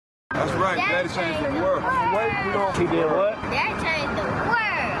That's right. Daddy changed the world. He did what? That changed the world.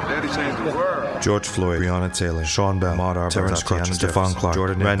 Daddy changed the world. George Floyd, Breonna Taylor, Sean Bell, Ahmaud Arbery, Terrence Crutchfield, Stephon Clark,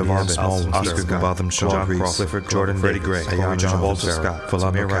 Jordan Randy Evans, Oscar Botham, Sean Priest, Clifford Jordan, Freddie Gray, Ayan John, Walter Scott,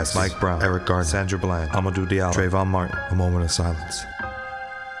 Philando Castile, Mike Brown, Eric Garner, Sandra Bland, Amadou Diallo, Trayvon Martin. A moment of silence.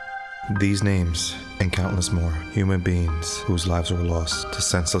 These names and countless more human beings whose lives were lost to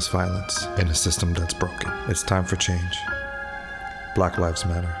senseless violence in a system that's broken. It's time for change. Black Lives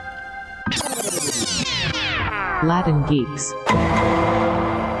Matter. Latin Geeks.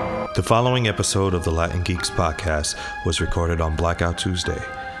 The following episode of the Latin Geeks podcast was recorded on Blackout Tuesday,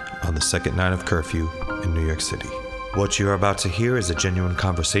 on the second night of curfew in New York City. What you are about to hear is a genuine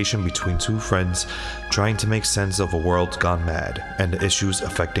conversation between two friends trying to make sense of a world gone mad and the issues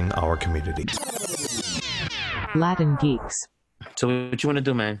affecting our community. Latin Geeks. So what you want to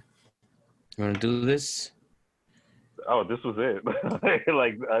do, man? You want to do this? Oh, this was it.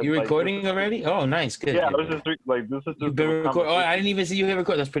 You recording already? Oh, nice, good. Yeah, good. I was just this is just. You've been recording. Oh, I didn't even see you hit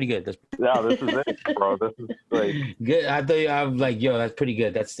record. That's pretty good. Yeah, this is it, bro. This is good. I thought I'm like, yo, that's pretty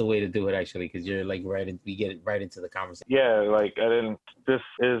good. That's the way to do it, actually, because you're like we get it right into the conversation. Yeah, this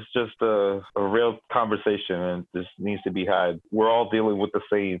is just a real conversation, and this needs to be had. We're all dealing with the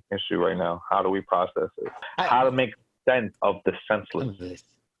same issue right now. How do we process it? How to make sense of the senseless?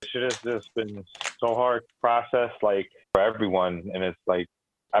 Shit has just been so hard to process, for everyone, and it's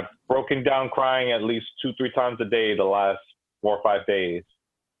I've broken down crying at least 2-3 times a day the last 4 or 5 days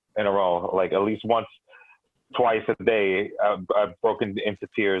in a row. At least once, twice a day, I've broken into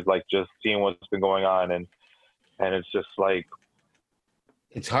tears, just seeing what's been going on, and it's just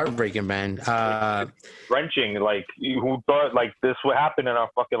it's heartbreaking, man. It's wrenching. Who thought this would happen in our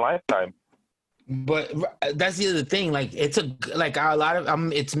fucking lifetime? But that's the other thing. It's a lot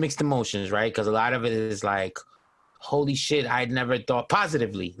of it's mixed emotions, right? Because a lot of it is holy shit, I'd never thought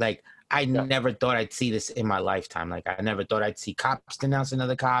positively. Never thought I'd see this in my lifetime. I never thought I'd see cops denouncing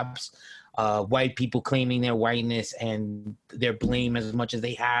other cops, white people claiming their whiteness and their blame as much as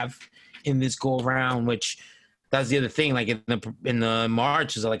they have in this go around. Which that's the other thing. In the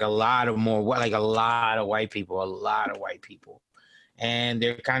march is a lot of white people. And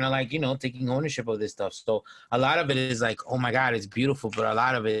they're kind of taking ownership of this stuff. So a lot of it is oh my God, it's beautiful. But a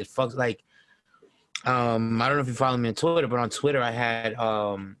lot of it fucks I don't know if you follow me on Twitter, but on Twitter I had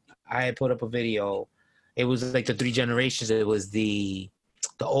put up a video. It was the 3 generations. It was the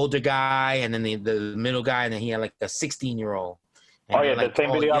older guy, and then the middle guy, and then he had a 16-year-old. Oh yeah, the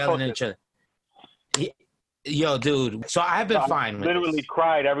same video I posted. Yo, dude. So I've been fine. I literally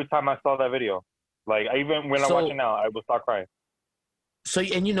cried every time I saw that video. Even when I watch it now, I will start crying. So,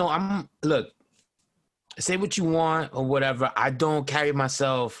 and look, say what you want or whatever. I don't carry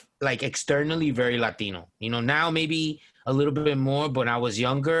myself externally very Latino. Now maybe a little bit more, but when I was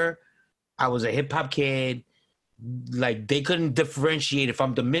younger, I was a hip hop kid. They couldn't differentiate if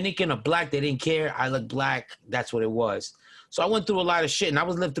I'm Dominican or black. They didn't care. I look black. That's what it was. So I went through a lot of shit, and I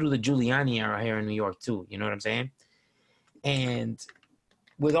was lived through the Giuliani era here in New York too. You know what I'm saying? And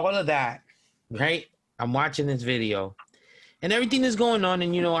with all of that, right? I'm watching this video. And everything that's going on,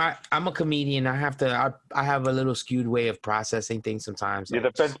 and I'm a comedian. I have a little skewed way of processing things sometimes. Your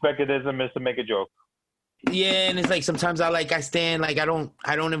defense mechanism is to make a joke. Yeah, and it's sometimes I stand I don't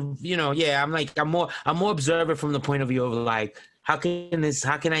I'm more observant from the point of view of how can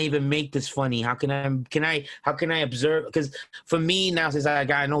I even make this funny? How can I observe? Because for me now, since I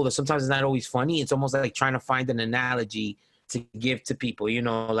gotten older, sometimes it's not always funny. It's almost trying to find an analogy to give to people.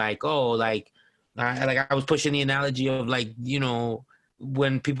 I was pushing the analogy of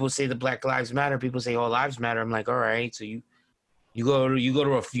when people say the Black Lives Matter, people say all lives matter. I'm all right, so you go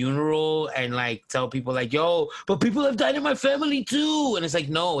to a funeral and tell people yo, but people have died in my family too, and it's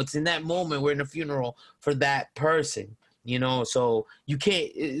no, it's in that moment we're in a funeral for that person, so you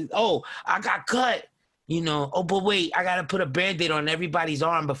can't. I got cut, but wait, I gotta put a Band-Aid on everybody's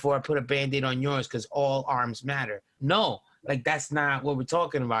arm before I put a Band-Aid on yours because all arms matter. No. That's not what we're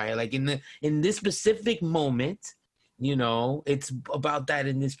talking about here. In this specific moment, it's about that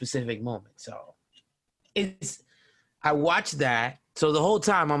in this specific moment. So I watched that. So the whole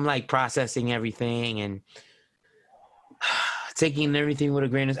time I'm processing everything and taking everything with a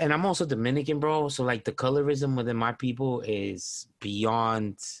grain of, and I'm also Dominican, bro. So the colorism within my people is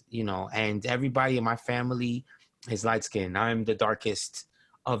beyond, and everybody in my family is light skinned. I'm the darkest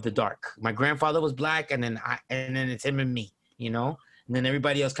of the dark. My grandfather was black, and then it's him and me, and then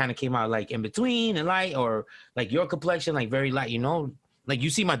everybody else kind of came out in between and light, or your complexion, very light, you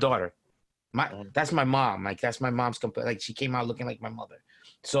see my daughter, that's my mom, that's my mom's she came out looking like my mother.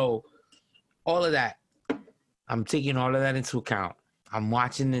 So all of that, I'm taking all of that into account. I'm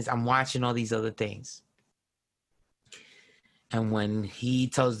watching this. I'm watching all these other things. And when he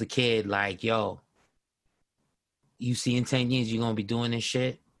tells the kid, like, yo, you see in 10 years, you're going to be doing this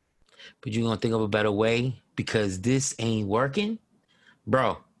shit, but you're going to think of a better way because this ain't working.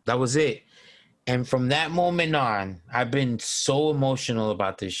 Bro, that was it. And from that moment on, I've been so emotional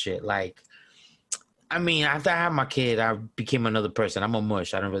about this shit. Like, I mean, after I had my kid, I became another person. I'm a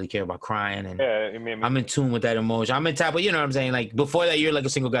mush. I don't really care about crying. And I'm in tune with that emotion. I'm in type of, you know what I'm saying? Like, before that, you're like a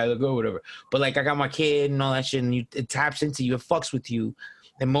single guy, like, oh, whatever. But, like, I got my kid and all that shit, and it taps into you. It fucks with you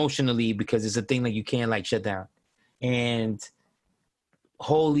emotionally because it's a thing that you can't, like, shut down. And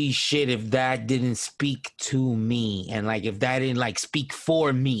holy shit, if that didn't speak to me and, like, if that didn't, like, speak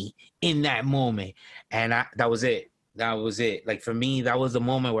for me in that moment, and that was it. That was it. Like, for me, that was the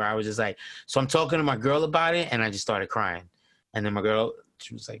moment where I was just like, so I'm talking to my girl about it, and I just started crying. And then my girl,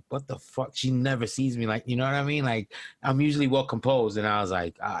 she was like, what the fuck? She never sees me. Like, you know what I mean? Like, I'm usually well composed, and I was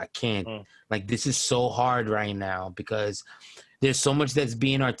like, I can't. Like, this is so hard right now because there's so much that's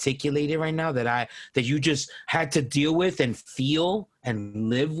being articulated right now that you just had to deal with and feel and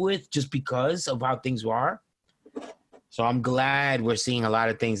live with just because of how things are. So I'm glad we're seeing a lot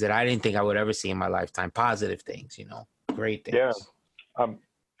of things that I didn't think I would ever see in my lifetime. Positive things, you know, great things. Yeah, I'm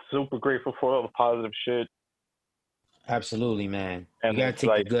super grateful for all the positive shit. Absolutely, man. And you gotta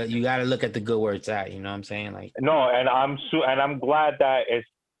take the good. You gotta look at the good where it's at. You know what I'm saying? Like, no, and I'm glad that it's,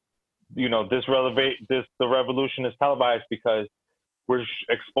 you know, the revolution is televised because we're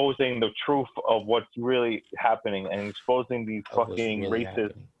exposing the truth of what's really happening and exposing these fucking really racists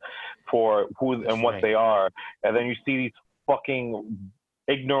happening. For who That's and what right. they are. And then you see these fucking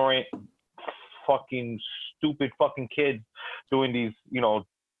ignorant, fucking stupid fucking kids doing these, you know,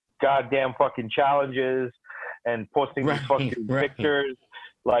 goddamn fucking challenges and posting these fucking pictures.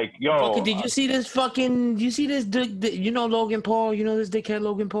 Like, yo. Fucking, did you see this fucking, you know Logan Paul? You know this dickhead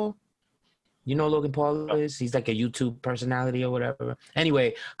Logan Paul? You know Logan Paul is? He's like a YouTube personality or whatever.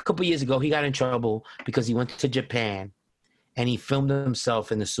 Anyway, a couple years ago, he got in trouble because he went to Japan and he filmed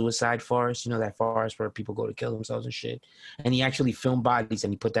himself in the suicide forest. You know that forest where people go to kill themselves and shit? And he actually filmed bodies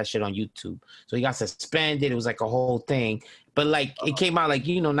and he put that shit on YouTube. So he got suspended. It was like a whole thing. But like, it came out like,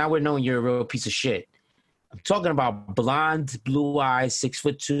 you know, now we're knowing you're a real piece of shit. I'm talking about blonde, blue eyes,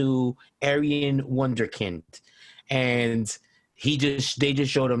 6'2", Aryan wonderkind. And they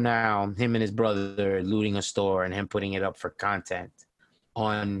just showed him now, him and his brother looting a store and him putting it up for content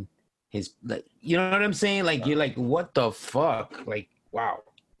on his, like, you know what I'm saying? Like, you're like, what the fuck? Like, wow.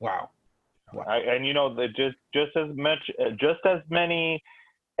 And you know, just as many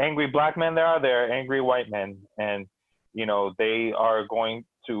angry black men there are angry white men, and you know they are going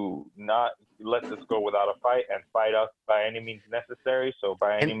to not let this go without a fight and fight us by any means necessary. So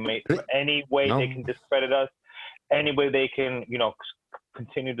by any way they can discredit us, any way they can, you know,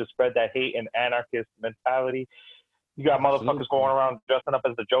 continue to spread that hate and anarchist mentality. You got motherfuckers going around dressing up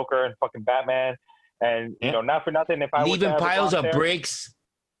as the Joker and fucking Batman, and you know, not for nothing. If I was leaving piles of bricks,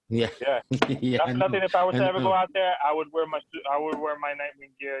 yeah. Not for nothing. If I was to ever go out there, I would wear my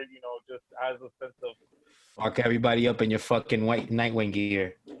Nightwing gear. You know, just as a sense of fuck everybody up in your fucking white Nightwing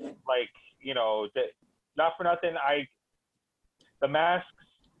gear. Like, you know, not for nothing. The masks.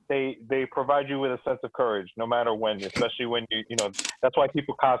 They provide you with a sense of courage, no matter when, especially when you know, that's why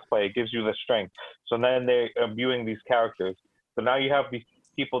people cosplay. It gives you the strength. So then they're imbuing these characters. So now you have these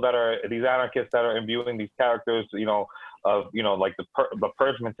people these anarchists that are imbuing these characters, you know, of, you know, like the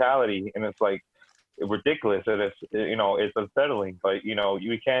purge mentality. And it's like ridiculous. And it's, you know, it's unsettling, but you know,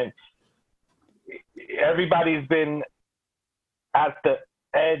 you can't, everybody's been at the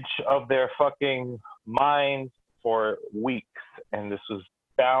edge of their fucking minds for weeks. And this was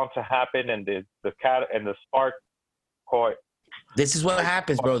bound to happen, and the spark caught. This is what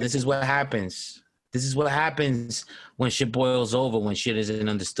happens, bro. This is what happens. This is what happens when shit boils over, when shit isn't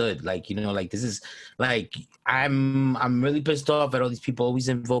understood. Like, you know, like, this is like, I'm really pissed off at all these people always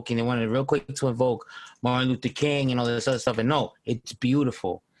invoking. They wanted real quick to invoke Martin Luther King and all this other stuff. And no, it's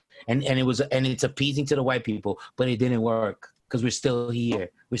beautiful. And it's appeasing to the white people, but it didn't work because we're still here.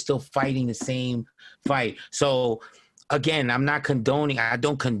 We're still fighting the same fight. So again, I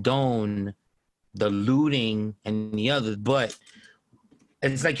don't condone the looting and the others, but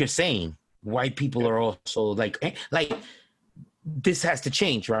it's like you're saying, white people are also like this has to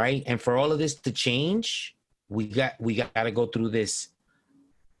change, right? And for all of this to change, we got to go through this.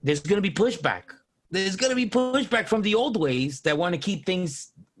 There's going to be pushback. There's going to be pushback from the old ways that want to keep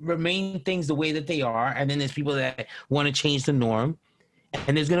remain things the way that they are. And then there's people that want to change the norm.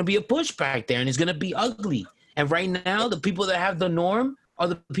 And there's going to be a pushback there, and it's going to be ugly. And right now, the people that have the norm are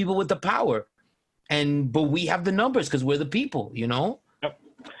the people with the power. But we have the numbers because we're the people, you know?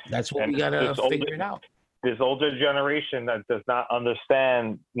 That's what we gotta figure it out. This older generation that does not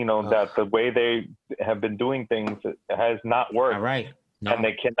understand, that the way they have been doing things has not worked. All right. No. And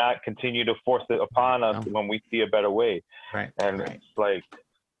they cannot continue to force it upon us when we see a better way. Right. And it's like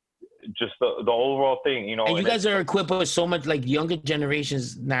just the overall thing, And you guys are equipped with so much, like younger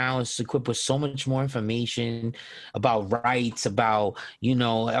generations now is equipped with so much more information about rights, about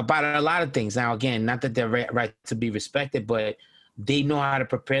a lot of things. Now, again, not that they're right to be respected, but they know how to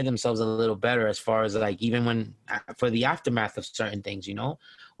prepare themselves a little better as far as like even for the aftermath of certain things,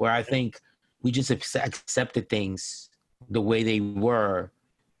 where I think we just accepted things the way they were,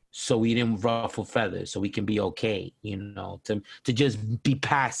 so we didn't ruffle feathers, so we can be okay, to just be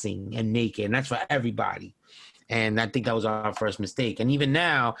passing and naked, and that's for everybody. And I think that was our first mistake. And even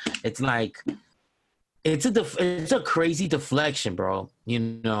now, it's like it's a crazy deflection, bro.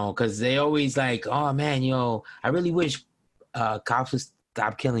 Because they always like, oh man, I really wish cops would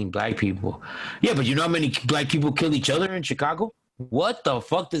stop killing black people. Yeah, but you know how many black people kill each other in Chicago? What the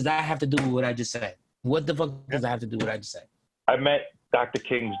fuck does that have to do with what I just said? What the fuck does that have to do with what I just said? I met Dr.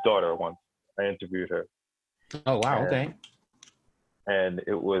 King's daughter once. I interviewed her. Oh, wow. Okay. And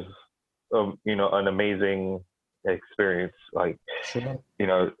it was, an amazing experience. Like, sure.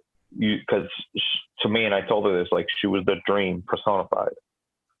 Because to me, and I told her this, like, she was the dream personified.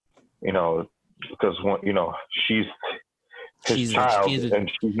 Because she's his child,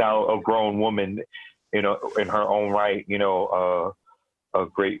 and she's now a grown woman, in her own right, a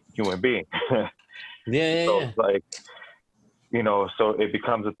great human being. Yeah. So it's like, so it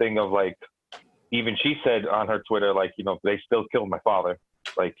becomes a thing of like, even she said on her Twitter, like, they still killed my father,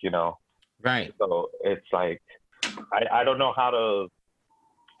 like, Right. So it's like, I don't know how to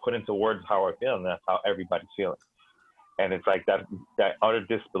put into words how I feel, and that's how everybody's feeling. And it's like that utter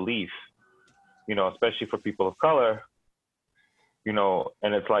disbelief, especially for people of color,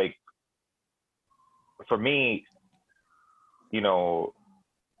 and it's like, for me,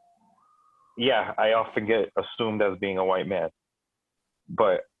 yeah, I often get assumed as being a white man,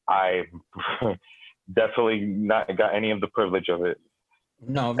 but I definitely not got any of the privilege of it.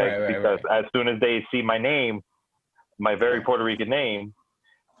 No, right. Because as soon as they see my name, my very Puerto Rican name,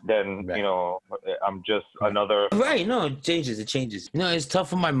 then, I'm just another. Right. No, it changes. It's tough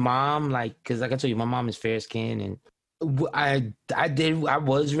for my mom, like, because like I told you, my mom is fair skinned, and I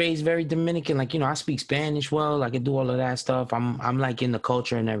was raised very Dominican. Like, I speak Spanish well. I can do all of that stuff. I'm like in the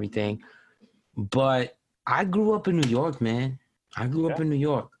culture and everything. But I grew up in New York, man. I grew up in New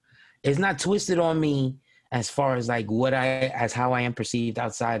York. It's not twisted on me as far as like how I am perceived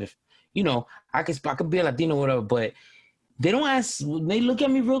outside of, I could be a Latino or whatever, but they don't ask, they look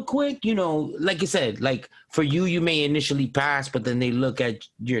at me real quick, like you said, like for you may initially pass, but then they look at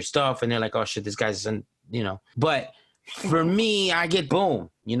your stuff and they're like, oh shit, this guy's, but for me, I get boom.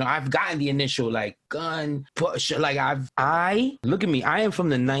 I've gotten the initial like gun push. Like I look at me. I am from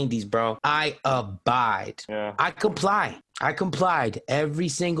the 90s, bro. I abide. Yeah. I comply. I complied every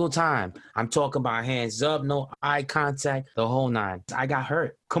single time. I'm talking about hands up, no eye contact, the whole nine. I got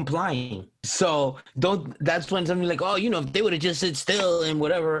hurt complying. So that's when somebody's like, oh, if they would have just sit still and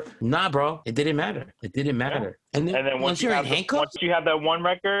whatever. Nah, bro. It didn't matter. Yeah. And then once you're in handcuffs, once you have that one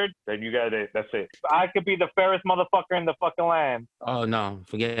record, then you got it. That's it. I could be the fairest motherfucker in the fucking land. Oh no,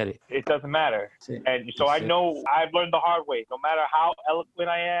 forget it. It doesn't matter. And so I know I've learned the hard way. No matter how eloquent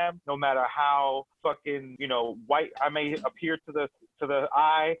I am, no matter how fucking white I may appear to the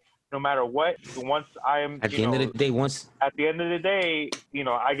eye, no matter what, once I am at the end of the day,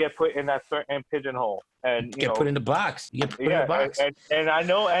 I get put in that certain pigeonhole. And you get put in the box. You get put in the box. And I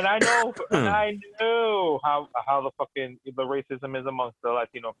know and I know how the fucking the racism is amongst the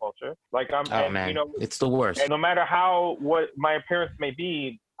Latino culture. Like man, it's the worst. And no matter what my appearance may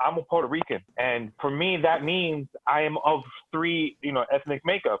be, I'm a Puerto Rican, and for me that means I am of three, ethnic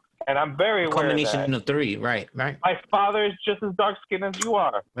makeup, and I'm very aware combination of three, right. My father is just as dark skinned as you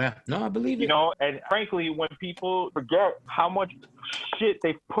are. Yeah, no, I believe it. And frankly, when people forget how much shit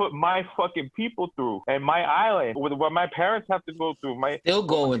they put my fucking people through, and my island, what my parents have to go through, still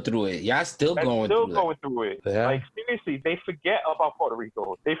going through it. Y'all still going through it. Yeah. Like seriously, they forget about Puerto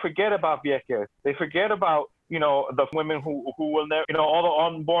Rico. They forget about Vieques. They forget about the women who will never, all the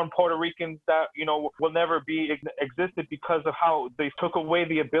unborn Puerto Ricans that, will never be existed because of how they took away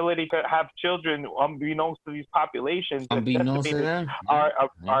the ability to have children, unbeknownst to these populations. Unbeknownst to them?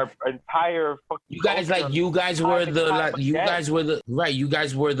 Our entire fucking You guys were the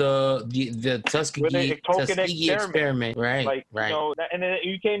Tuskegee experiment. Right, like, right. And then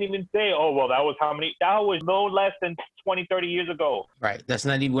you can't even say, oh, well, that was no less than 20, 30 years ago. Right. That's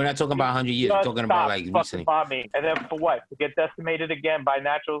not even, we're not talking about 100 years. We're talking about like recently. bombing, and then for what? To get decimated again by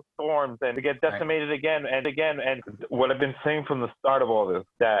natural storms, and to get decimated again and again. And what I've been saying from the start of all this,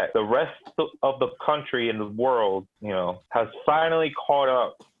 that the rest of the country and the world, has finally caught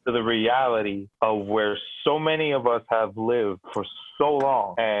up to the reality of where so many of us have lived for so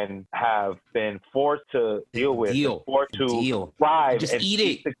long and have been forced to deal with, forced to thrive just and eat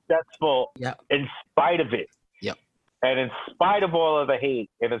be it. successful in spite of it. Yep. And in spite of all of the hate,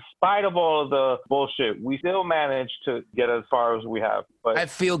 and in spite of all of the bullshit, we still managed to get as far as we have. But I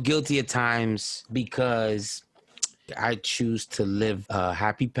feel guilty at times because I choose to live a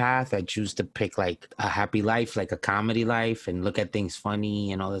happy path. I choose to pick like a happy life, like a comedy life, and look at things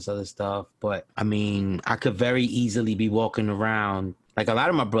funny and all this other stuff. But I mean, I could very easily be walking around like a lot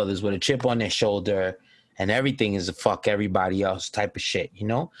of my brothers with a chip on their shoulder and everything is a fuck everybody else type of shit,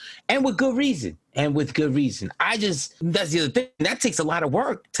 and with good reason. That's the other thing. That takes a lot of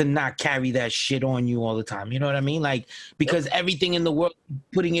work to not carry that shit on you all the time. You know what I mean? Like, because everything in the world,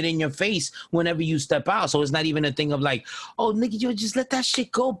 putting it in your face whenever you step out. So it's not even a thing of like, oh, nigga, you just let that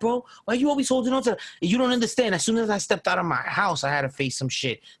shit go, bro. Why you always holding on to that? You don't understand. As soon as I stepped out of my house, I had to face some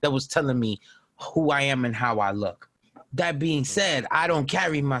shit that was telling me who I am and how I look. That being said, I don't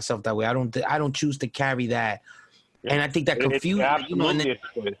carry myself that way. I don't choose to carry that. Yeah. And I think that confuses, absolutely a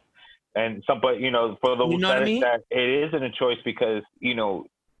choice. And so, but for those that it isn't a choice because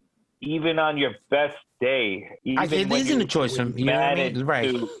even on your best day, it isn't a choice. When you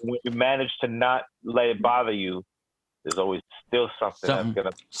manage to not let it bother you, there's always still something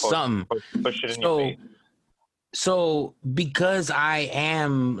that's gonna push it in your face. So because I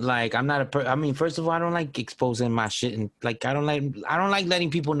am like, I'm not I mean, first of all, I don't like exposing my shit, and like I don't like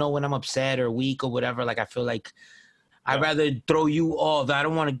letting people know when I'm upset or weak or whatever. Like I feel like I'd rather throw you off. I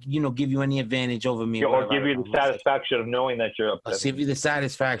don't want to, give you any advantage over me. Or give you the satisfaction of knowing that you're upset. I'll give you the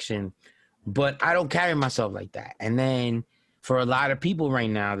satisfaction, but I don't carry myself like that. And then for a lot of people right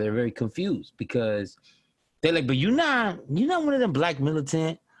now, they're very confused because they're like, but you're not one of them black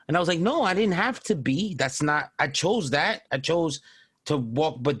militant. And I was like, no, I didn't have to be. I chose that. I chose to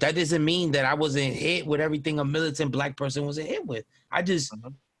walk, but that doesn't mean that I wasn't hit with everything a militant black person wasn't hit with. I just,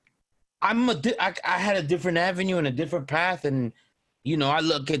 I had a different avenue and a different path. And, I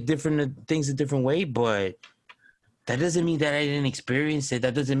look at different things a different way, but that doesn't mean that I didn't experience it.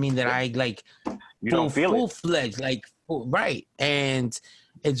 That doesn't mean that I full-fledged, right. And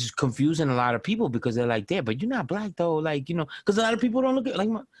it's confusing a lot of people because they're like, "Yeah, but you're not black though." Like, because a lot of people don't look at like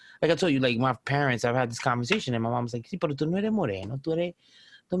I told you, like my parents. I've had this conversation, and my mom's like, "Sí, pero tú no eres moreno, tú eres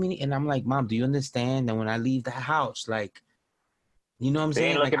Dominican." And I'm like, "Mom, do you understand that when I leave the house, like, you know what I'm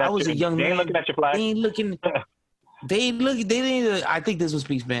saying? Like, I was a young man. They ain't looking at your flag. They ain't looking. They didn't. I think this will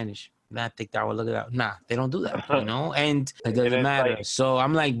speak Spanish. I think that would look it up. Nah, they don't do that, and it doesn't matter. Like, so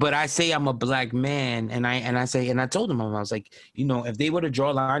I'm like, but I say I'm a black man, and I told them, I was like, if they were to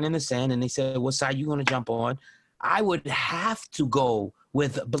draw a line in the sand and they said, what side you gonna jump on, I would have to go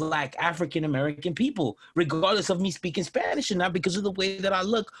with black African American people, regardless of me speaking Spanish or not, because of the way that I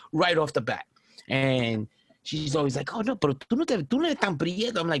look right off the bat. And she's always like, oh no, pero tú no eres tan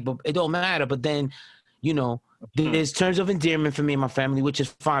prieto. I'm like, but it don't matter. But then, there's terms of endearment for me and my family, which is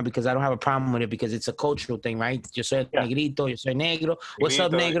fine because I don't have a problem with it because it's a cultural thing, right? Yo soy negrito, yo soy negro. What's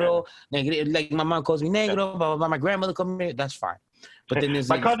up, negro? Negrito? Like my mom calls me negro, blah, blah, blah. My grandmother calls me negro. That's fine. But then there's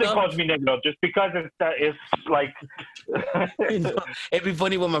my cousin calls me negro just because it's like. It'd be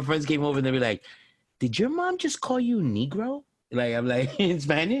funny when my friends came over and they'd be like, "Did your mom just call you negro?" Like I'm like in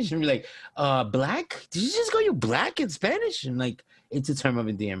Spanish and be like, black? Did she just call you black in Spanish? And like it's a term of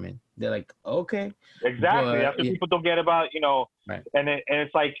endearment. They're like, okay. Exactly. That's what people don't get about, right. And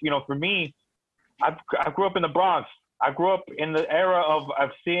it's like, for me, I grew up in the Bronx. I grew up in the era of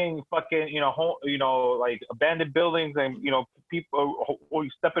seeing fucking, like abandoned buildings and, people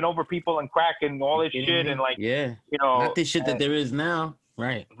stepping over people and cracking all this shit and like, not this shit that there is now.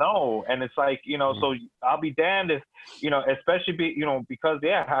 Right. No. And it's like, so I'll be damned if, especially because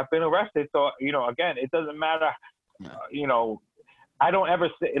I've been arrested. So, again, it doesn't matter, I don't ever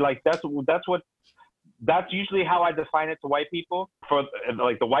say like that's usually how I define it to white people, for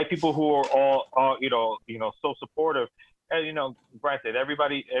like the white people who are all so supportive. And granted, every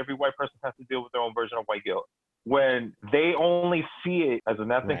white person has to deal with their own version of white guilt. When they only see it as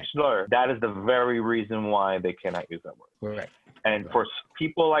an ethnic slur, that is the very reason why they cannot use that word. Right. And for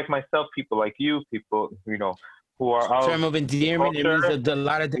people like myself, people like you, people who are out term of endearment, it means a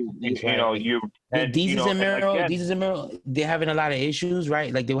lot of things. Deezus and Mero, they're having a lot of issues,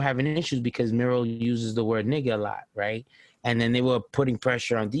 right? Like they were having issues because Mero uses the word nigga a lot, right? And then they were putting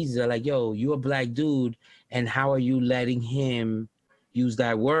pressure on Deezus. They're like, yo, you a black dude, and how are you letting him use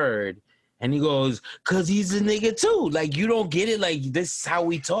that word? And he goes, "Cause he's a nigga too. Like, you don't get it. Like, this is how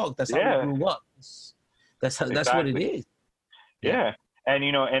we talk. That's how we grew up. That's what it is." Yeah. And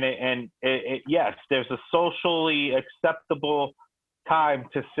yes, there's a socially acceptable time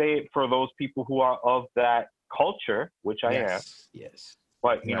to say it for those people who are of that culture, which I am. Yes.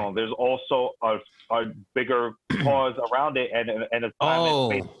 But there's also a bigger cause around it, and a time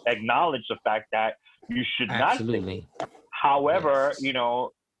and space to acknowledge the fact that you should not say it. However,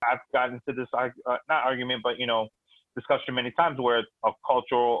 I've gotten into this not argument, but discussion many times where it's a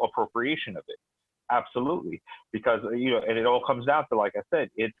cultural appropriation of it. Absolutely, because and it all comes down to, like I said,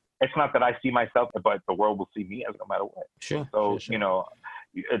 it's not that I see myself, but the world will see me as no matter what. Sure. So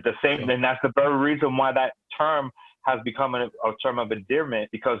the same, and that's the very reason why that term has become a term of endearment,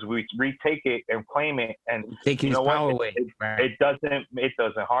 because we retake it and claim it and take his power away. It doesn't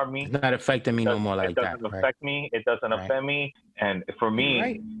harm me. It's not affecting me no more like that. It doesn't affect me. It doesn't offend me. And for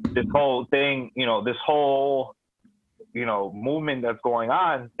me, this whole thing, this whole, movement that's going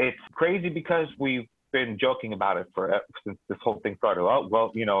on, it's crazy because we've been joking about it since this whole thing started.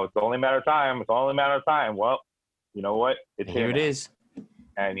 Well, it's only a matter of time. It's only a matter of time. Well, you know what? Here it is.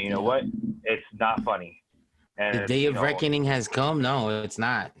 And you know what? It's not funny. And the day of reckoning has come. No, it's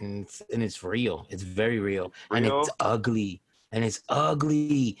not. And it's real. It's very real. And it's ugly. And it's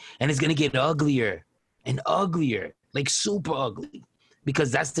ugly. And it's going to get uglier and uglier. Like super ugly.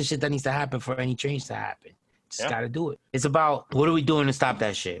 Because that's the shit that needs to happen for any change to happen. Just got to do it. It's about, what are we doing to stop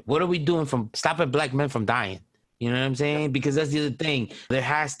that shit? What are we doing from stopping black men from dying? You know what I'm saying? Because that's the other thing. There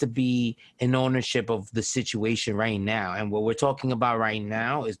has to be an ownership of the situation right now. And what we're talking about right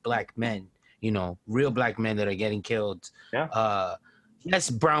now is black men. Real black men that are getting killed. Yeah.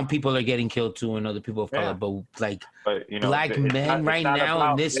 Yes, brown people are getting killed too, and other people of color. But black men right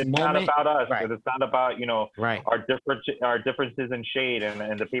now in this moment. It's not about us. Right. It's not about our differences in shade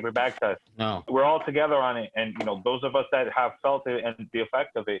and the paper bag test. No, we're all together on it, and those of us that have felt it and the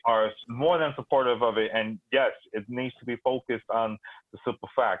effect of it are more than supportive of it. And yes, it needs to be focused on the simple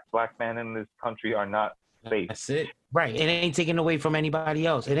fact: black men in this country are not safe. That's it. Right. It ain't taken away from anybody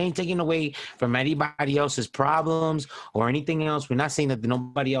else. It ain't taking away from anybody else's problems or anything else. We're not saying that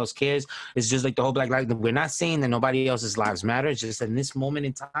nobody else cares. It's just like the whole Black Lives. We're not saying that nobody else's lives matter. It's just in this moment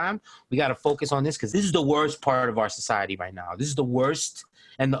in time, we got to focus on this because this is the worst part of our society right now. This is the worst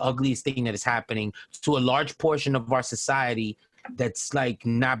and the ugliest thing that is happening to a large portion of our society that's like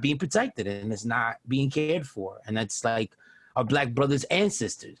not being protected and it's not being cared for. And that's like our black brothers and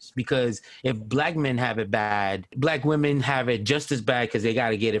sisters, because if black men have it bad, black women have it just as bad because they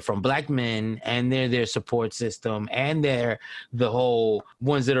got to get it from black men, and they're their support system, and they're the whole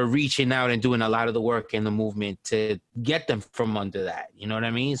ones that are reaching out and doing a lot of the work in the movement to get them from under that. You know what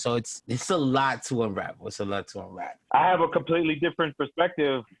I mean? So it's a lot to unravel. It's a lot to unravel. I have a completely different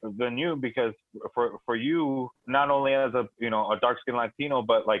perspective than you, because for you, not only as a dark-skinned Latino,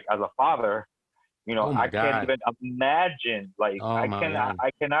 but like as a father, I can't even imagine. Like I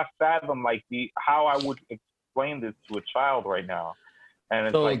cannot fathom how I would explain this to a child right now. And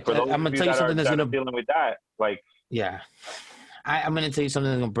it's for those I'm gonna tell you something that's gonna dealing with that. I'm gonna tell you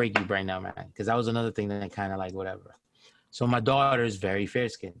something that's gonna break you right now, man. Because that was another thing that kind of like whatever. So my daughter is very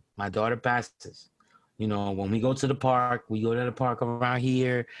fair-skinned. My daughter passes. When we go to the park, we go to the park around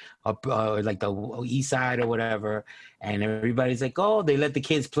here, up like the east side or whatever, and everybody's like, oh, they let the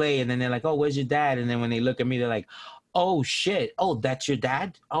kids play, and then they're like, oh, where's your dad? And then when they look at me, they're like, oh, shit, oh, that's your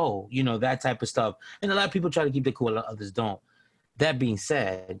dad? Oh, that type of stuff. And a lot of people try to keep it cool, others don't. That being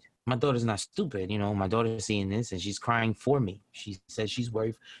said, my daughter's not stupid. My daughter's seeing this, and she's crying for me. She says she's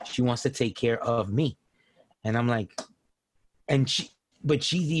worried. She wants to take care of me. And I'm like,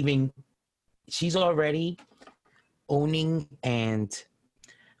 she's already owning and,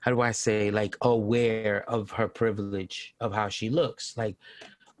 how do I say, like aware of her privilege of how she looks. Like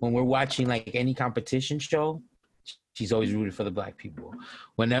when we're watching like any competition show, she's always rooted for the black people.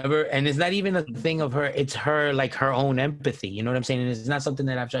 Whenever, and it's not even a thing of her, it's her, like her own empathy. You know what I'm saying? And it's not something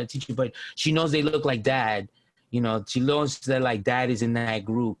that I've tried to teach you, but she knows they look like dad. She knows that like dad is in that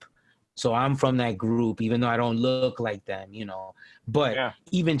group. So I'm from that group, even though I don't look like them, But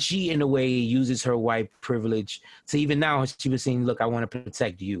even she, in a way, uses her white privilege. So even now, she was saying, look, I want to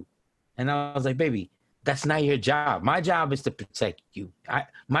protect you. And I was like, baby, that's not your job. My job is to protect you.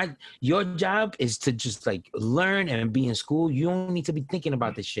 Your job is to just like learn and be in school. You don't need to be thinking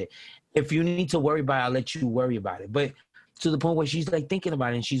about this shit. If you need to worry about it, I'll let you worry about it. But to the point where she's like thinking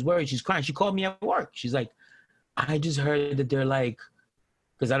about it and she's worried, she's crying. She called me at work. She's like, I just heard that they're like,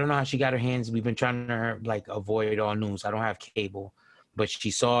 because I don't know how she got her hands. We've been trying to like avoid all news. I don't have cable, but she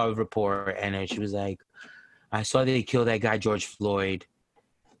saw a report and then she was like, I saw they killed that guy, George Floyd.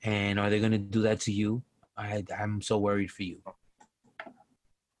 And are they going to do that to you? I'm so worried for you.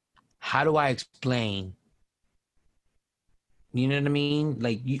 How do I explain? You know what I mean?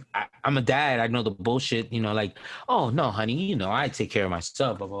 Like, I'm a dad. I know the bullshit, like, oh, no, honey, I take care of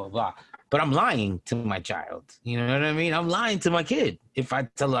myself, blah, blah, blah. But I'm lying to my child. You know what I mean? I'm lying to my kid if I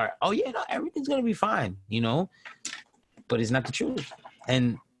tell her, oh, yeah, no, everything's going to be fine, But it's not the truth.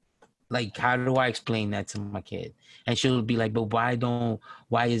 And, like, how do I explain that to my kid? And she'll be like, but why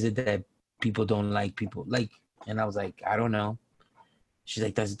is it that people don't like people? Like, and I was like, I don't know. She's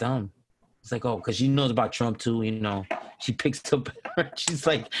like, that's dumb. It's like, oh, because she knows about Trump too, She picks up, she's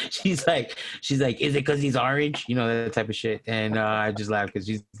like, is it because he's orange? That type of shit. And I just laugh because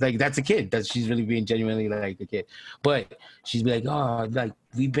she's like, that's a kid. She's really being genuinely like a kid. But she's like, oh, like,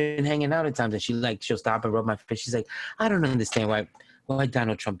 we've been hanging out at times. And she'll stop and rub my face. She's like, I don't understand why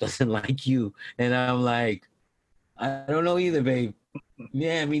Donald Trump doesn't like you. And I'm like, I don't know either, babe.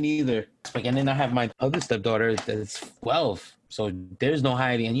 Yeah, me neither. And then I have my other stepdaughter that's 12. So there's no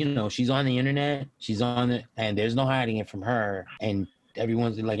hiding. And, she's on the internet. She's on it. And there's no hiding it from her. And every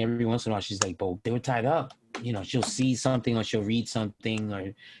once in a while, she's like, but they were tied up. She'll see something or she'll read something.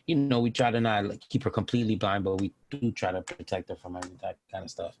 Or, we try to not keep her completely blind, but we do try to protect her from that kind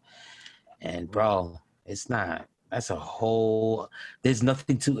of stuff. And, bro, it's not. That's a whole, there's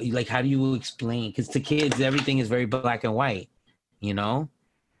nothing to, like, how do you explain? Because to kids, everything is very black and white, it's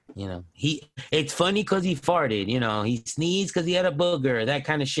funny because he farted, he sneezed because he had a booger, that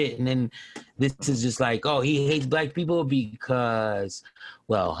kind of shit. And then this is just like, oh, he hates black people because,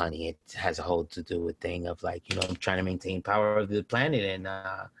 well, honey, it has a whole to do with thing of like, trying to maintain power of the planet and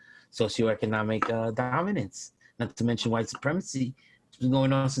socioeconomic dominance, not to mention white supremacy. Been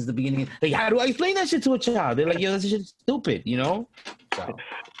going on since the beginning. Like, how do I explain that shit to a child? They're like, yo, this shit's stupid, So.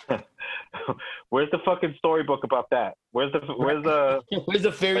 Where's the fucking storybook about that? Where's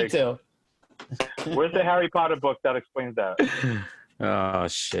the fairy tale? Where's the Harry Potter book that explains that? Oh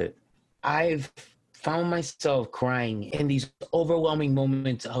shit. I've found myself crying in these overwhelming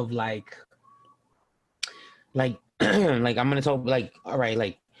moments of like I'm gonna talk like, all right,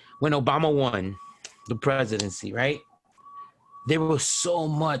 like when Obama won the presidency, right? There was so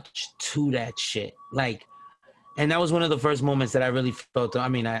much to that shit. Like, and that was one of the first moments that I really felt, I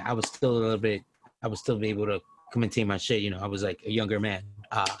was still able to maintain my shit. I was like a younger man,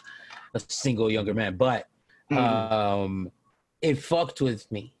 a single younger man, but it fucked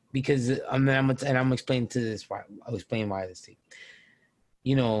with me because I'm explaining to this why I'll explain why this thing.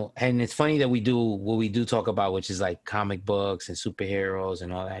 And it's funny that we do what we do talk about, which is like comic books and superheroes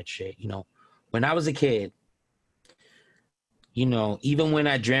and all that shit. When I was a kid, even when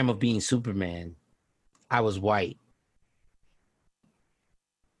I dreamt of being Superman, I was white.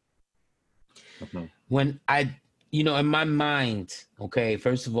 Mm-hmm. When in my mind, okay,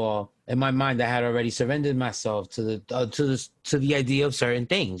 first of all, in my mind, I had already surrendered myself to the idea of certain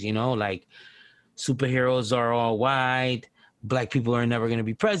things, like superheroes are all white, black people are never going to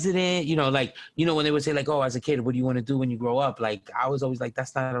be president, when they would say like, oh, as a kid, what do you want to do when you grow up? Like, I was always like,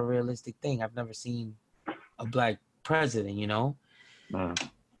 that's not a realistic thing. I've never seen a black president,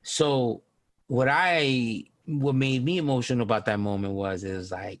 So what made me emotional about that moment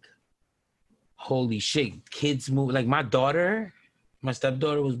was like, holy shit, kids move. Like my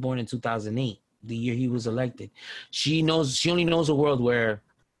stepdaughter was born in 2008, the year he was elected. She only knows a world where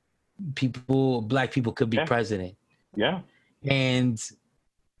black people could be president. Yeah. And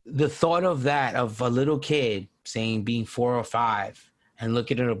the thought of that, of a little kid being 4 or 5 and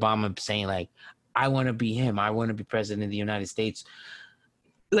looking at Obama saying like, I want to be him. I want to be president of the United States.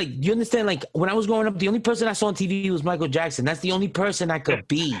 Like, you understand? Like, when I was growing up, the only person I saw on TV was Michael Jackson. That's the only person I could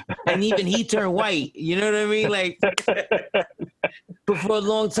be. And even he turned white. You know what I mean? Like, but for a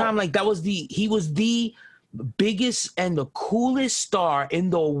long time, like, he was the biggest and the coolest star in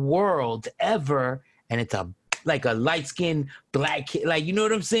the world ever. And it's a light-skinned black kid. Like, you know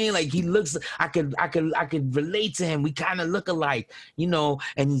what I'm saying? Like, he looks, I could relate to him. We kind of look alike,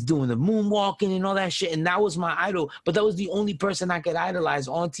 and he's doing the moonwalking and all that shit. And that was my idol. But that was the only person I could idolize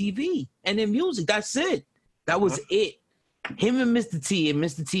on TV and in music. That's it. That was it. Him and Mr. T. And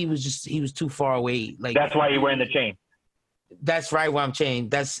Mr. T he was too far away. Like, that's why you're wearing the chain. That's right, why I'm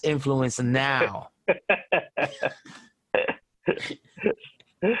chained. That's influence now.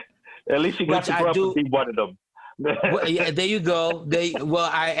 At least you got to grow up and be one of them. Well, yeah, there you go.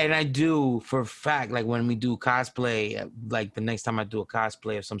 I do for a fact, like when we do cosplay, like the next time I do a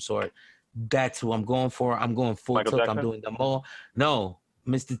cosplay of some sort, that's who I'm going for. I'm going full Michael tilt. Jackson? I'm doing the No,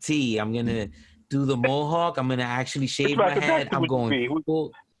 Mr. T. I'm gonna do the mohawk. I'm gonna actually shave my head. I'm going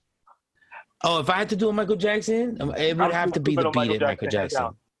full. Oh, if I had to do a Michael Jackson, it would have to be the Beat It Michael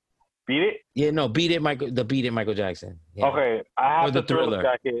Jackson. Beat It? Yeah, no, Beat It, Michael Jackson. Yeah. Okay, I have the the Thriller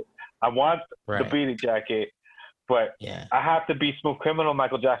jacket. I want the Beat It jacket, but I have to be Smooth Criminal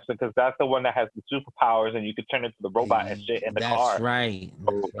Michael Jackson because that's the one that has the superpowers and you could turn into the robot and shit in the car. That's right.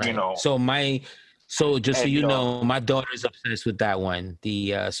 You know. So just so you know, my daughter's obsessed with that one,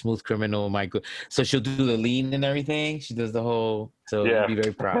 the Smooth Criminal Michael. So she'll do the lean and everything. She does the whole. So I'll be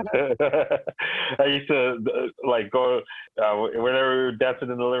very proud. I used to like go whenever we were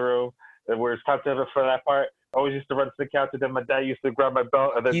dancing in the living room, and we were time for that part. I always used to run to the couch, and then my dad used to grab my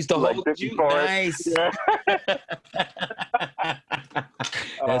belt and then used to hold you. Nice. Yeah.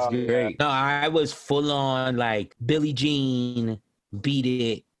 That's great. No, I was full on like Billie Jean, Beat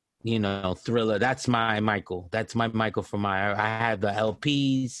It. You know, Thriller. That's my Michael. That's my Michael for I had the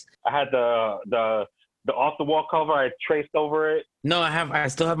LPs. I had the off the wall cover. I traced over it. No, I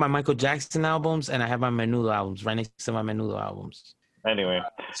still have my Michael Jackson albums, and I have my Menudo albums right next to my Menudo albums. Anyway.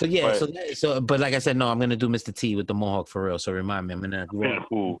 So yeah, but like I said, no, I'm gonna do Mr. T with the Mohawk for real. So remind me, I'm gonna.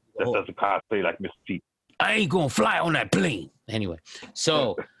 Ooh, that doesn't cosplay like Mr. T. I ain't gonna fly on that plane. Anyway,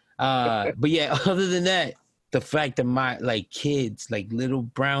 so but yeah, other than that. The fact that my kids, little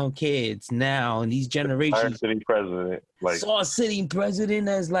brown kids now in these generations, sitting president, saw a sitting president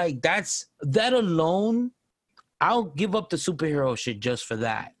as that alone, I'll give up the superhero shit just for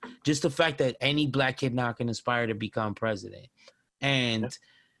that. Just the fact that any black kid now can aspire to become president,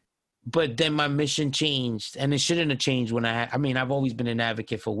 but then my mission changed, and it shouldn't have changed when I've always been an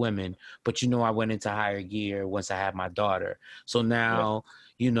advocate for women, but I went into higher gear once I had my daughter. So now. Yeah.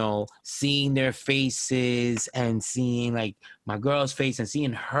 Seeing their faces and seeing my girl's face and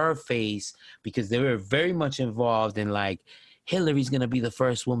seeing her face because they were very much involved in Hillary's going to be the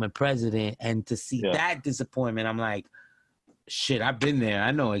first woman president. And to see that disappointment, I'm like, shit, I've been there. I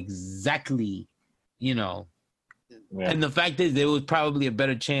know exactly, And the fact is there was probably a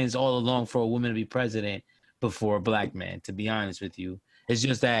better chance all along for a woman to be president before a black man, to be honest with you. It's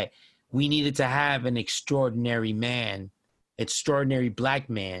just that we needed to have an extraordinary black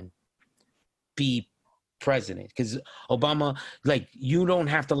man be president, because Obama, you don't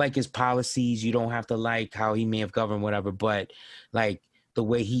have to like his policies, you don't have to like how he may have governed whatever, but the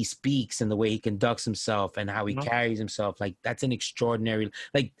way he speaks and the way he conducts himself and how he carries himself, that's an extraordinary,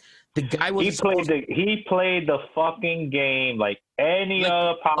 the guy was he played the fucking game like any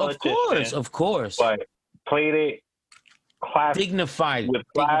other politician, of course, but played it dignified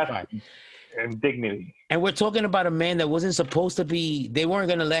and dignity. And we're talking about a man that wasn't supposed to be. They weren't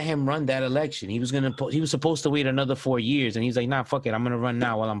going to let him run that election. He was supposed to wait another 4 years, and he's like, "Nah, fuck it, I'm going to run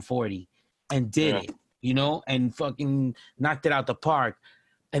now while I'm 40," and did it, and fucking knocked it out the park.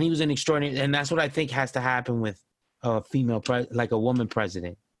 And he was an extraordinary. And that's what I think has to happen with a female, a woman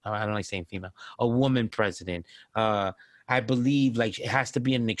president. I don't like saying female. A woman president. I believe it has to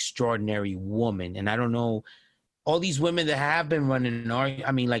be an extraordinary woman, and I don't know. All these women that have been running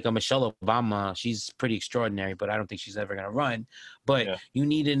a Michelle Obama, she's pretty extraordinary, but I don't think she's ever going to run. But you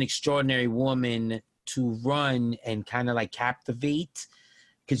need an extraordinary woman to run and kind of captivate,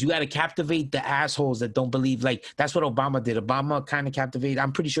 because you got to captivate the assholes that don't believe. That's what Obama did. Obama kind of captivated.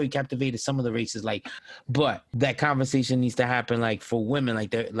 I'm pretty sure he captivated some of the races. But that conversation needs to happen. For women,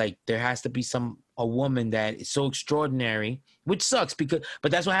 there has to be a woman that is so extraordinary, which sucks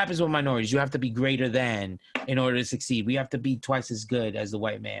but that's what happens with minorities. You have to be greater than in order to succeed. We have to be twice as good as the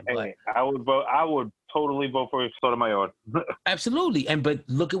white man. Hey, I would totally vote for Sotomayor. Absolutely. But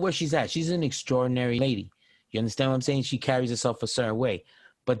look at where she's at. She's an extraordinary lady. You understand what I'm saying? She carries herself a certain way.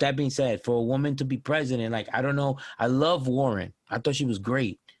 But that being said, for a woman to be president, I don't know. I love Warren. I thought she was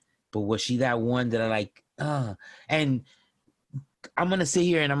great. But was she that one that and I'm going to sit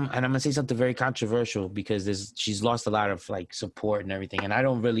here and I'm going to say something very controversial, because she's lost a lot of support and everything. And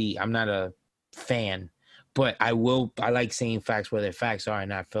I'm not a fan, but I like saying facts where their facts are.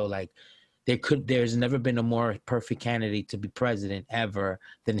 And I feel like there's never been a more perfect candidate to be president ever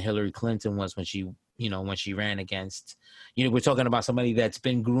than Hillary Clinton was when she ran against, we're talking about somebody that's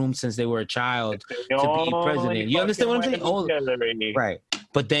been groomed since they were a child to be president. You understand what I'm saying? Right.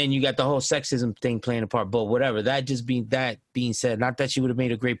 But then you got the whole sexism thing playing a part. But whatever. That being said, not that she would have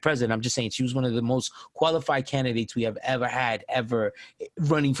made a great president. I'm just saying she was one of the most qualified candidates we have ever had, ever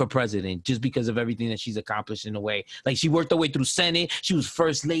running for president, just because of everything that she's accomplished in a way. She worked her way through Senate. She was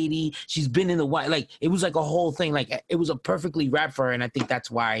first lady. She's been in the White. It was a whole thing. It was a perfectly wrapped for her. And I think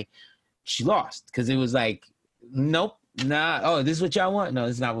that's why she lost, because it was nope, nah. Oh, this is what y'all want? No,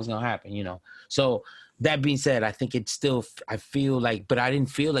 this is not what's gonna happen. So that being said, I think it's still. I feel but I didn't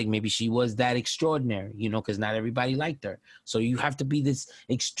feel maybe she was that extraordinary, because not everybody liked her. So you have to be this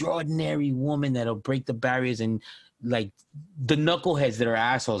extraordinary woman that'll break the barriers and like the knuckleheads that are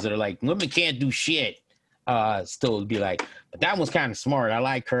assholes that are like, women can't do shit. Still be like, but that one's kind of smart. I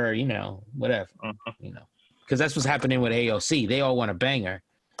like her, whatever, because that's what's happening with AOC. They all want to bang her.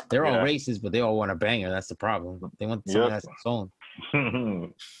 They're all racist, but they all want to bang her. That's the problem. They want someone that's its own.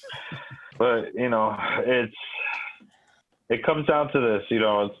 But it comes down to this,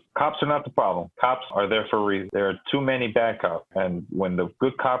 cops are not the problem. Cops are there for a reason. There are too many bad cops, and when the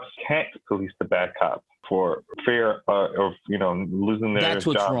good cops can't police the bad cops for fear of losing their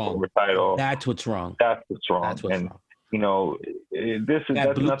job or title, that's what's wrong. That's what's wrong. This is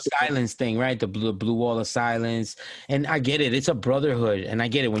that blue silence thing, right? The blue wall of silence. And I get it. It's a brotherhood. And I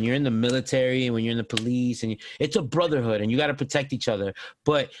get it. When you're in the military and when you're in the police, it's a brotherhood and you got to protect each other.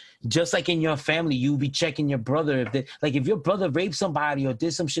 But just like in your family, you be checking your brother. If your brother raped somebody or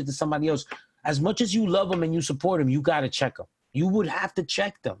did some shit to somebody else, as much as you love them and you support them, you got to check them. You would have to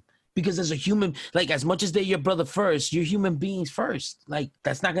check them. Because as a human, as much as they're your brother first, you're human beings first.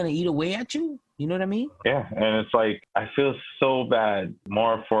 That's not going to eat away at you. You know what I mean? Yeah. And it's I feel so bad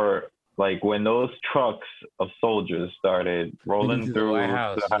more for when those trucks of soldiers started rolling through the White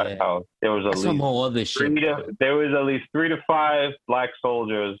House, there was at least 3 to 5 black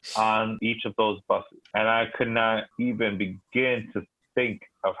soldiers on each of those buses. And I could not even begin to think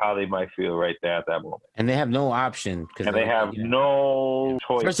of how they might feel right there at that moment. And they have no option. And they have no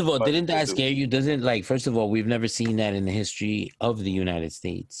choice. First of all, didn't that scare you? First of all, we've never seen that in the history of the United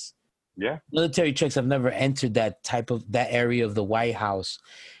States. Yeah. Military trucks have never entered that area of the White House.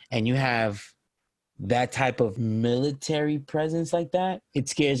 And you have that type of military presence like that. It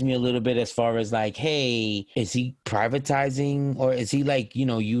scares me a little bit as far as hey, is he privatizing or is he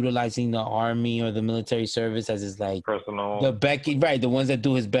utilizing the army or the military service as his personal the ones that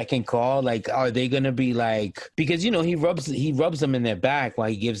do his beck and call? Are they gonna be because he rubs them in their back while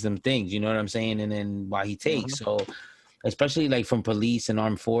he gives them things, you know what I'm saying? And then while he takes, so especially from police and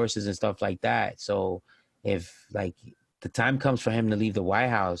armed forces and stuff like that. So if the time comes for him to leave the White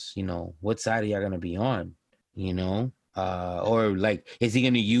House, what side are y'all going to be on, or is he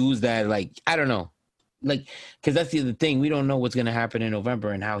going to use that? I don't know, because that's the other thing. We don't know what's going to happen in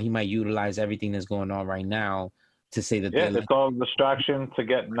November and how he might utilize everything that's going on right now to say that. Yeah, it's all distraction to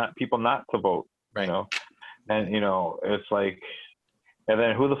get people not to vote, right. And, it's and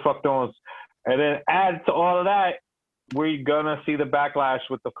then who the fuck knows? And then add to all of that, we're going to see the backlash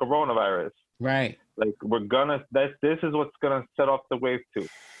with the coronavirus. Right. This is what's gonna set off the wave too.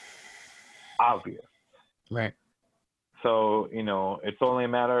 Obvious. Right. So, it's only a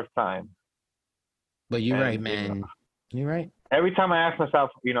matter of time. But you're right, man. You're right. Every time I ask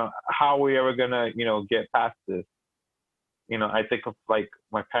myself, how are we ever gonna, get past this? I think of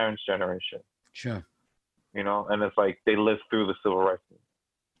my parents' generation. Sure. And it's they lived through the civil rights movement.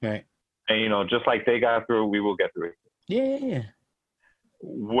 Right. And just like they got through, we will get through it. Yeah.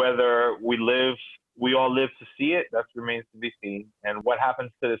 Whether we all live to see it, that remains to be seen. And what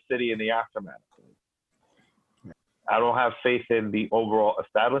happens to the city in the aftermath? I don't have faith in the overall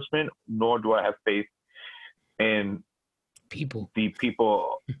establishment, nor do I have faith in the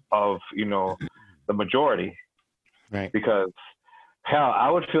people of, the majority. Right. Because, hell, I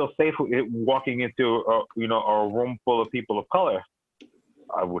would feel safe walking into, a room full of people of color.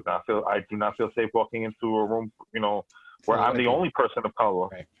 I do not feel safe walking into a room, where I'm the only person of color.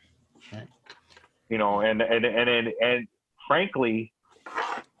 Right. And frankly,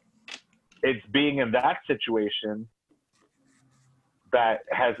 it's being in that situation that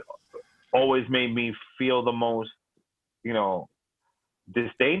has always made me feel the most,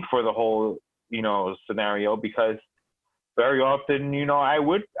 disdain for the whole, scenario, because very often, I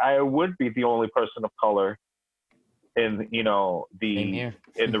would be the only person of color in, in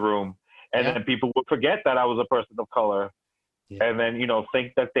the room. And then people would forget that I was a person of color. Yeah. And then,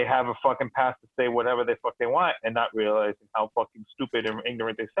 think that they have a fucking pass to say whatever they fuck they want and not realizing how fucking stupid and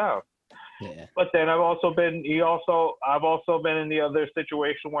ignorant they sound. Yeah. But then I've also been in the other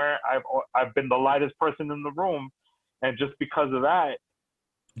situation where I've been the lightest person in the room. And just because of that,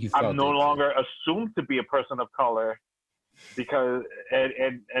 I'm no longer assumed to be a person of color because,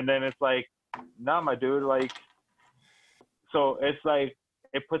 and then it's nah, my dude, so it's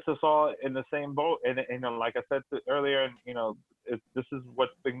it puts us all in the same boat. And like I said earlier, this is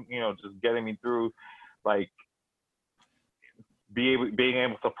what's been, just getting me through, being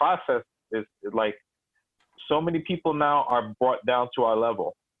able to process is so many people now are brought down to our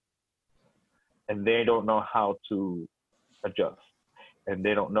level and they don't know how to adjust and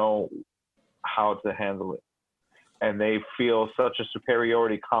they don't know how to handle it. And they feel such a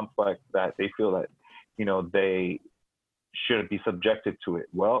superiority complex that they feel that, they shouldn't be subjected to it.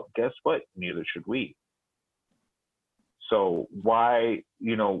 Well, guess what? Neither should we. So why,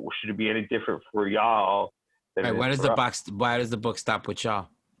 should it be any different for y'all? Right, why does the book stop with y'all?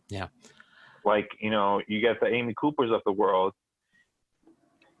 Yeah. Like, you get the Amy Coopers of the world,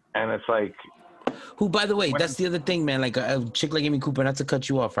 and it's like, who, by the way, that's the other thing, man. Like a chick like Amy Cooper, not to cut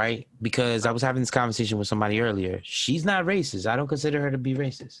you off, right? Because I was having this conversation with somebody earlier. She's not racist. I don't consider her to be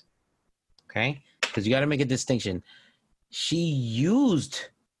racist. Okay? Because you got to make a distinction. She used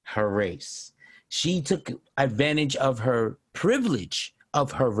her race. She took advantage of her privilege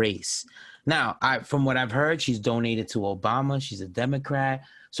of her race. Now, from what I've heard, she's donated to Obama. She's a Democrat.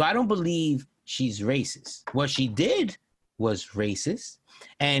 So I don't believe she's racist. What she did was racist.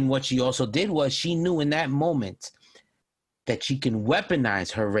 And what she also did was she knew in that moment that she can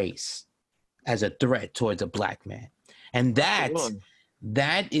weaponize her race as a threat towards a black man. And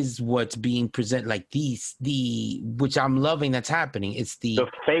that is what's being presented, like which I'm loving that's happening. It's the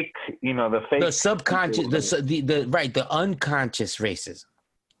fake, the subconscious, the unconscious racism.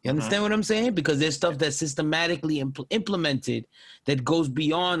 You understand what I'm saying? Because there's stuff that's systematically implemented that goes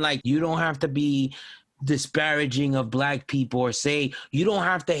beyond, like, you don't have to be disparaging of black people, or say you don't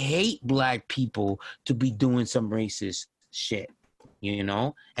have to hate black people to be doing some racist shit,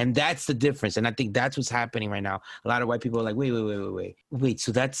 and that's the difference. And I think that's what's happening right now. A lot of white people are like, wait,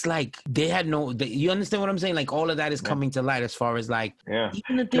 so that's like they had you understand what I'm saying? Like all of that is coming to light as far as like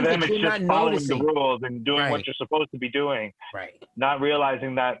even the things that you're not noticing, the rules and doing what you're supposed to be doing, right? Not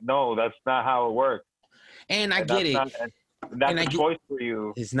realizing that that's not how it works. And I get it. That's a choice for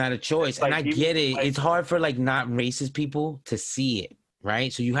you. It's not a choice. And I get it. It's hard for like not racist people to see it,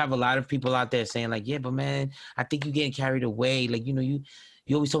 right? So you have a lot of people out there saying like, yeah, but man, I think you're getting carried away. Like, you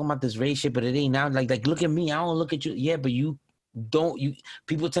always talking about this race shit, but it ain't now. Like look at me. I don't look at you. Yeah, but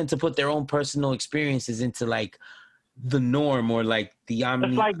people tend to put their own personal experiences into like the norm, or like the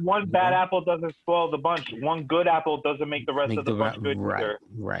It's like one bad apple doesn't spoil the bunch. One good apple doesn't make the rest of the bunch good either.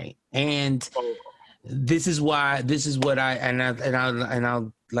 Right. And this is my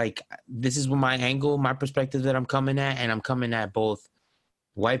angle, my perspective that I'm coming at, and I'm coming at both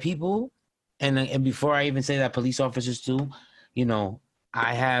white people and before I even say that, police officers too.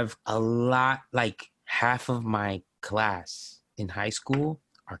 I have a lot, like half of my class in high school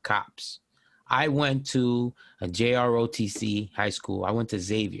are cops. I went to a JROTC high school. I went to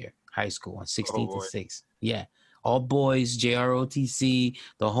Xavier High School on 16th and 6th. Yeah. All boys, JROTC,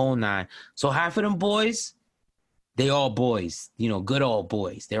 the whole nine. So half of them boys, they all boys, good old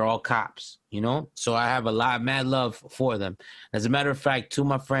boys. They're all cops, So I have mad love for them. As a matter of fact, two of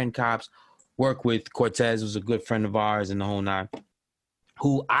my friend cops work with Cortez, who's a good friend of ours, and the whole nine,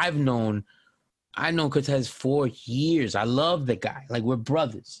 who I've known Cortez for years. I love the guy. Like, we're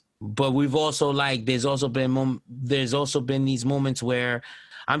brothers. But we've also there's also been these moments where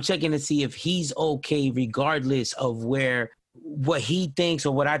I'm checking to see if he's okay, regardless of what he thinks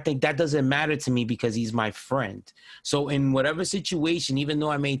or what I think. That doesn't matter to me because he's my friend. So in whatever situation, even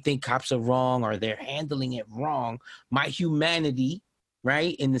though I may think cops are wrong or they're handling it wrong, my humanity,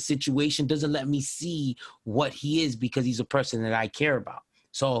 right, in the situation doesn't let me see what he is because he's a person that I care about.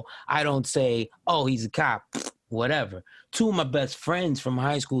 So I don't say, oh, he's a cop, whatever. Two of my best friends from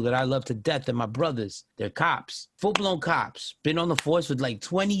high school that I love to death and my brothers, they're cops, full-blown cops. Been on the force for like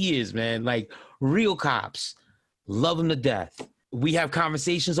 20 years, man, like real cops. Love them to death. We have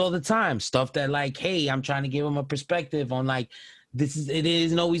conversations all the time, stuff that like, hey, I'm trying to give them a perspective on like, it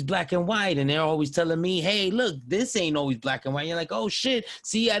isn't always black and white. And they're always telling me, hey, look, this ain't always black and white. You're like, oh shit,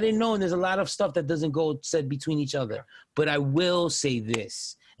 see, I didn't know. And there's a lot of stuff that doesn't go said between each other. But I will say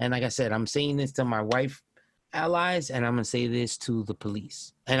this. And like I said, I'm saying this to my wife allies, and I'm going to say this to the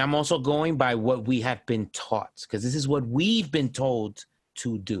police. And I'm also going by what we have been taught, because this is what we've been told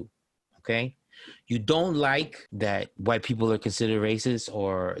to do, okay? You don't like that white people are considered racist,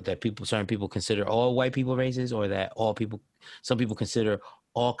 or that certain people consider all white people racist, or that some people consider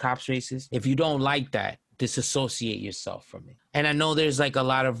all cops racist. If you don't like that, disassociate yourself from it. And I know there's like a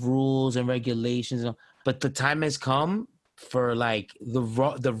lot of rules and regulations, but the time has come for like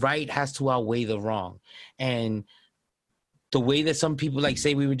the right has to outweigh the wrong. And the way that some people, like,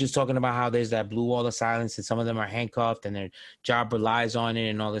 say we were just talking about how there's that blue wall of silence and some of them are handcuffed and their job relies on it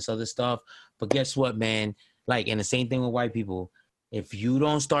and all this other stuff. But guess what, man? Like, and the same thing with white people. If you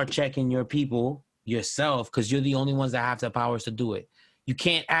don't start checking your people yourself, because you're the only ones that have the powers to do it, you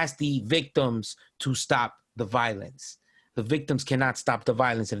can't ask the victims to stop the violence. The victims cannot stop the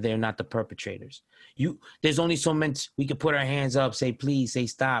violence if they're not the perpetrators. There's only so much we could put our hands up, say please, say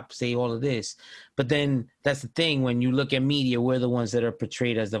stop, say all of this. But then that's the thing, when you look at media, we're the ones that are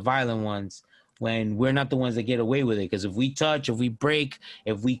portrayed as the violent ones. when we're not the ones that get away with it. Because if we touch, if we break,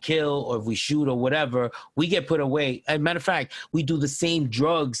 if we kill, or if we shoot or whatever, we get put away. As a matter of fact, we do the same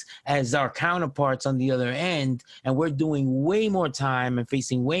drugs as our counterparts on the other end, and we're doing way more time and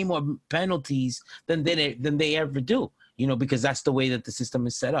facing way more penalties than they ever do, you know, because that's the way that the system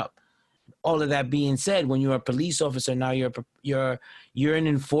is set up. All of that being said, when you're a police officer, now you're an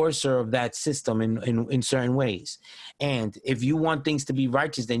enforcer of that system in certain ways. And if you want things to be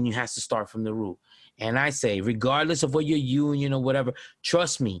righteous, then you have to start from the root. And I say, regardless of what your union or whatever,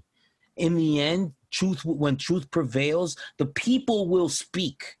 trust me, in the end, when truth prevails, the people will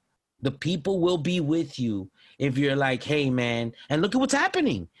speak. The people will be with you if you're like, hey, man, and look at what's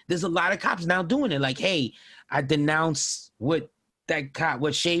happening. There's a lot of cops now doing it. Like, hey, I denounce what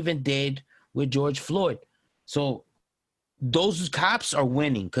Chauvin did with George Floyd. So those cops are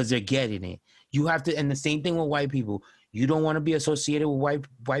winning because they're getting it. You have to, and the same thing with white people. You don't want to be associated with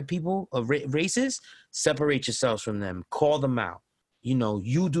white people or races. Separate yourselves from them. Call them out. You know,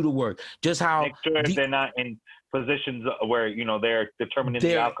 you do the work. Just how make sure they're not in positions where, you know, they're determining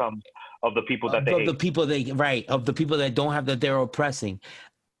the outcomes of the people that they hate. Of the people that don't have, that they're oppressing.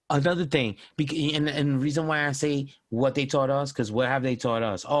 Another thing, and the reason why I say what they taught us, because what have they taught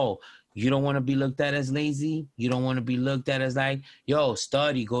us? Oh, you don't want to be looked at as lazy. You don't want to be looked at as like, yo,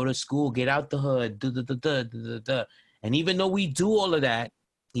 study, go to school, get out the hood, And even though we do all of that,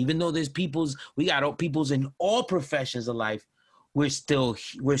 even though we got peoples in all professions of life, we're still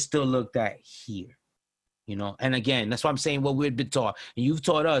looked at here, you know. And again, that's why I'm saying what we've been taught, and you've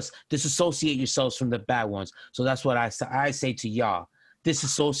taught us, disassociate yourselves from the bad ones. So that's what I say to y'all.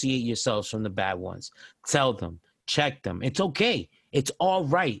 Disassociate yourselves from the bad ones. Tell them, check them. It's okay. It's all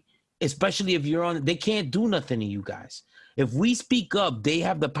right. Especially if they can't do nothing to you guys. If we speak up, they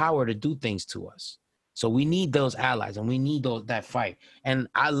have the power to do things to us. So we need those allies, and we need that fight. And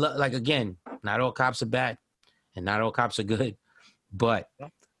I love, like, again, not all cops are bad and not all cops are good, but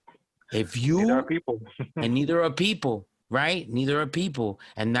if you, neither are people. And neither are people, right? Neither are people.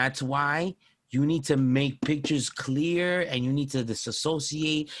 And that's why you need to make pictures clear, and you need to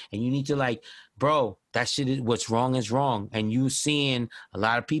disassociate, and you need to, like, bro, that shit is, what's wrong is wrong. And you seeing a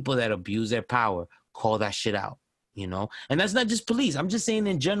lot of people that abuse their power, call that shit out, you know? And that's not just police. I'm just saying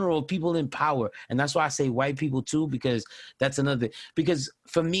in general, people in power. And that's why I say white people too, because that's another, because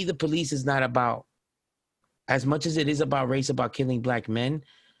for me, the police is not about, as much as it is about race, about killing black men.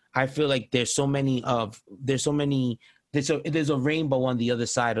 I feel like there's a rainbow on the other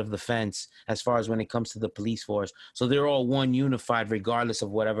side of the fence as far as when it comes to the police force. So they're all one, unified, regardless of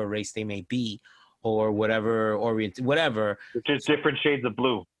whatever race they may be or whatever whatever. Which is different shades of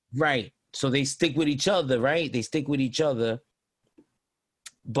blue. Right. So they stick with each other, right? They stick with each other.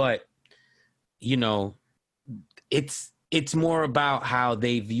 But, you know, it's more about how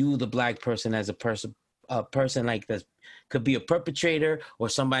they view the black person as a person like this. Could be a perpetrator or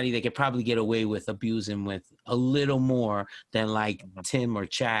somebody they could probably get away with abusing with a little more than like Tim or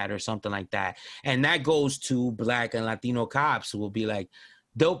Chad or something like that. And that goes to black and Latino cops who will be like,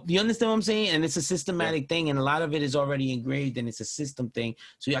 dope. You understand what I'm saying? And it's a systematic thing, and a lot of it is already engraved, and it's a system thing.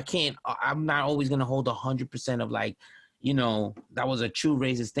 So I'm not always going to hold 100% of like, you know, that was a true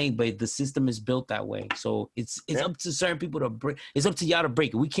racist thing, but the system is built that way. So it's up to certain people to break. It's up to y'all to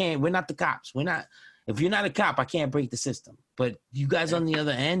break it. We're not the cops. If you're not a cop, I can't break the system. But you guys on the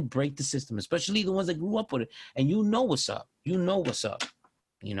other end, break the system, especially the ones that grew up with it. And you know what's up. You know what's up.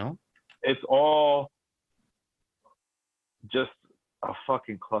 You know? It's all just a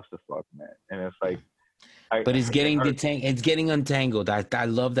fucking clusterfuck, man. And it's like... But it's getting untangled. I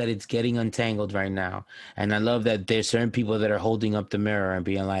love that it's getting untangled right now. And I love that there's certain people that are holding up the mirror and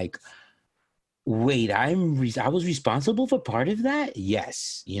being like, wait, I was responsible for part of that?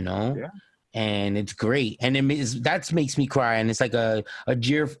 Yes, you know? Yeah. And it's great, and that makes me cry, and it's like a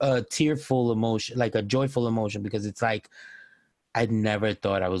tearful emotion, like a joyful emotion, because it's like I never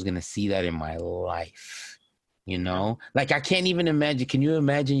thought I was gonna see that in my life, you know. Like I can't even imagine. Can you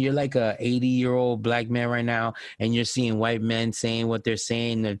imagine? You're like a 80-year-old black man right now, and you're seeing white men saying what they're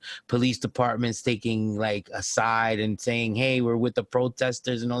saying, the police departments taking like a side and saying, "Hey, we're with the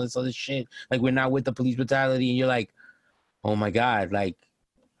protesters" and all this other shit. Like we're not with the police brutality, and you're like, "Oh my God!" Like.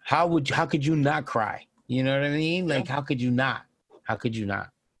 How could you not cry? You know what I mean? Like, how could you not? How could you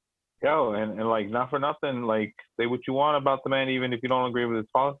not? Yo, and like, not for nothing, like, say what you want about the man, even if you don't agree with his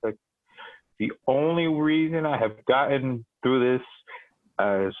politics. The only reason I have gotten through this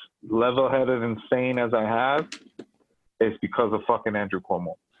as level-headed and sane as I have is because of fucking Andrew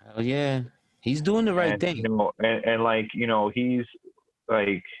Cuomo. Hell yeah. He's doing the right thing. You know, and like, you know, he's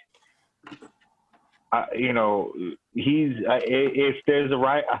like... you know, if there's a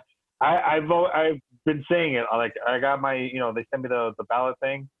right, I've been saying it. Like I got my, they sent me the ballot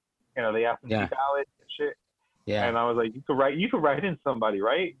thing. They asked me to ballot and shit. Yeah. And I was like, you could write in somebody,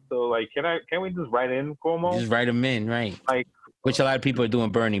 right? So like, can we just write in Cuomo? Just write them in, right? Like, which a lot of people are doing.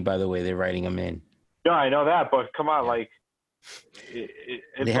 Bernie, by the way, they're writing them in. Yeah, I know that, but come on, like,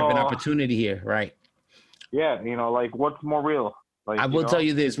 they have an opportunity here, right? Yeah, like, what's more real? Like, I will tell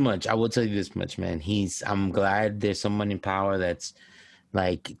you this much. Man. I'm glad there's someone in power that's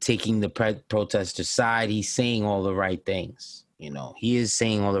like taking the protester side. He's saying all the right things. He is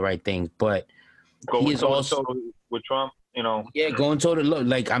saying all the right things, but he is also with Trump. Yeah, going toe to look.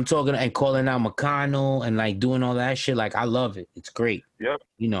 Like I'm talking and calling out McConnell and like doing all that shit. Like I love it. It's great. Yep.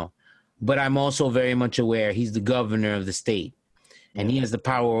 But I'm also very much aware he's the governor of the state, and he has the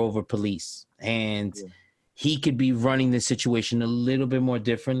power over police, and he could be running this situation a little bit more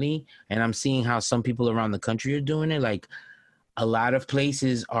differently. And I'm seeing how some people around the country are doing it. Like a lot of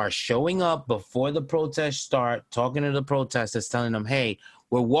places are showing up before the protests start, talking to the protesters, telling them, hey,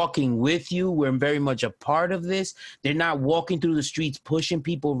 we're walking with you. We're very much a part of this. They're not walking through the streets, pushing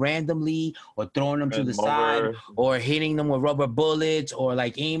people randomly or throwing them to the side or hitting them with rubber bullets or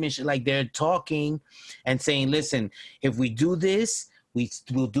like aiming shit. Like they're talking and saying, listen, if we do this,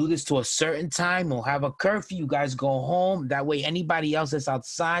 we'll do this to a certain time. We'll have a curfew. You guys go home. That way, anybody else that's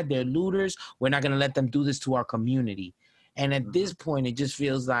outside, they're looters. We're not going to let them do this to our community. And at this point, it just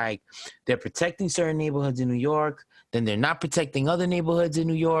feels like they're protecting certain neighborhoods in New York. Then they're not protecting other neighborhoods in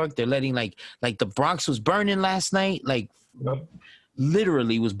New York. They're letting like the Bronx was burning last night. Like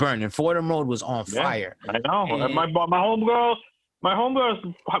literally was burning. Fordham Road was on fire. I know. And my homegirl's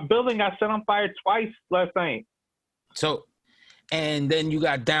building got set on fire twice last night. So, and then you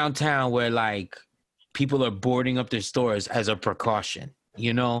got downtown where like people are boarding up their stores as a precaution.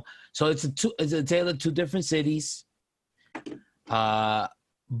 So it's a tale of two different cities.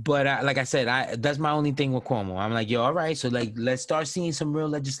 But like I said, that's my only thing with Cuomo. I'm like, yo, all right, so like let's start seeing some real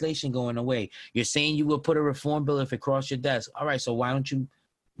legislation going away. You're saying you will put a reform bill if it crossed your desk. All right, so why don't you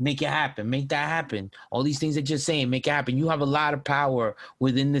make it happen? Make that happen. All these things that you're saying, make it happen. You have a lot of power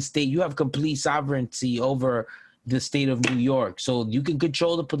within the state. You have complete sovereignty over the state of New York. So you can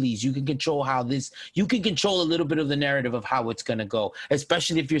control the police. You can control you can control a little bit of the narrative of how it's going to go,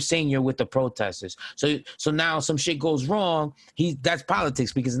 especially if you're saying you're with the protesters. So now some shit goes wrong. That's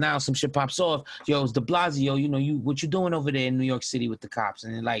politics because now some shit pops off. Yo, it's de Blasio, what you doing over there in New York City with the cops?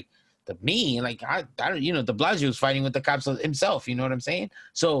 And like de Blasio was fighting with the cops himself. You know what I'm saying?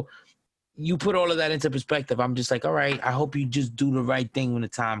 So you put all of that into perspective. I'm just like, all right, I hope you just do the right thing when the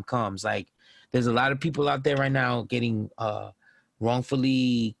time comes. Like, there's a lot of people out there right now getting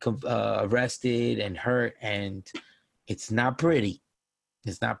wrongfully arrested and hurt, and it's not pretty.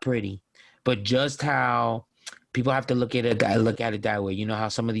 It's not pretty. But just how people have to look at it that way. You know how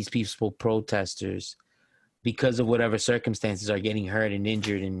some of these peaceful protesters, because of whatever circumstances, are getting hurt and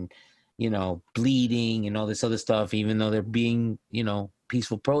injured and, bleeding and all this other stuff, even though they're being,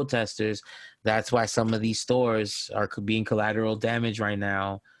 peaceful protesters. That's why some of these stores are being collateral damage right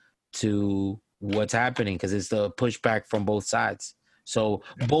now to what's happening, because it's the pushback from both sides. So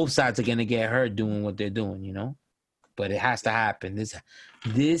both sides are going to get hurt doing what they're doing, but it has to happen.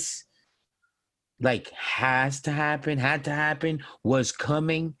 This like has to happen, had to happen, was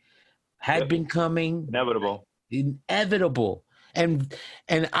coming, had been coming. Inevitable. And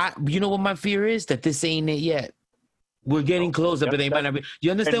I, what my fear is? That this ain't it yet. We're getting closer, but they might not be. You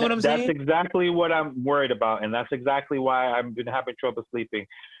understand what I'm saying? That's exactly what I'm worried about, and that's exactly why I've been having trouble sleeping.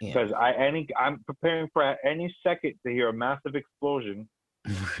 Because I'm preparing for any second to hear a massive explosion,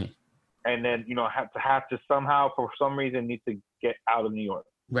 and then have to somehow, for some reason, need to get out of New York.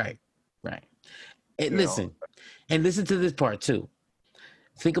 Right. And listen to this part too.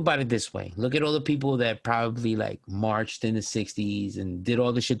 Think about it this way. Look at all the people that probably like marched in the 60s and did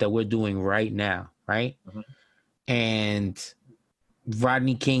all the shit that we're doing right now, right? Mm-hmm. And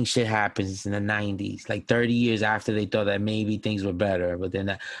Rodney King shit happens in the 90s, like 30 years after they thought that maybe things were better, but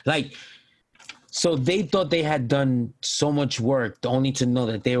then so they thought they had done so much work only to know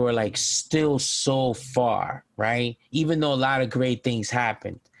that they were like still so far, right? Even though a lot of great things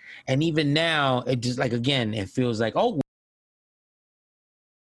happened. And even now, it just like, again, it feels like,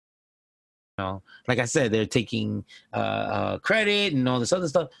 like I said, they're taking credit and all this other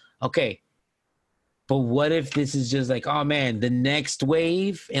stuff. Okay. But what if this is just like, oh man, the next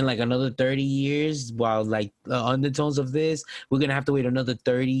wave in like another 30 years, while like the undertones of this, we're going to have to wait another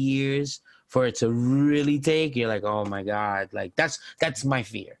 30 years for it to really take? You're like, oh my God. Like that's my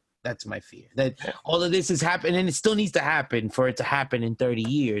fear. That's my fear. That all of this is happening and it still needs to happen for it to happen in 30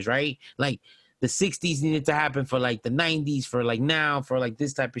 years, right? Like the 60s needed to happen for like the 90s, for like now, for like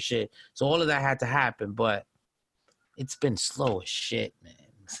this type of shit. So all of that had to happen, but it's been slow as shit, man.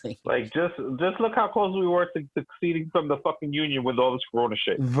 Like just look how close we were to succeeding from the fucking union with all this Corona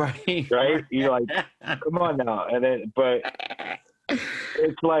shit. Right? You're like, come on now. And then, but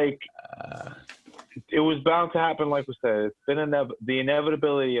it's like, it was bound to happen, like we said. It's been the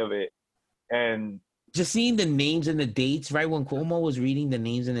inevitability of it. And just seeing the names and the dates, right? When Cuomo was reading the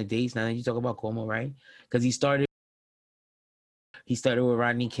names and the dates, now that you talk about Cuomo, right? Because he started with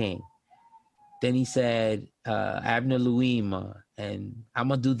Rodney King. Then he said Abner Louima and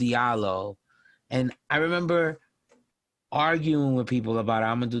Amadou Diallo. And I remember arguing with people about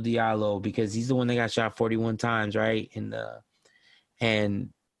Amadou Diallo because he's the one that got shot 41 times, right?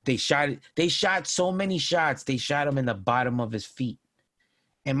 And they shot so many shots, they shot him in the bottom of his feet.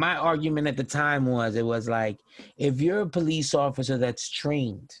 And my argument at the time was like, if you're a police officer that's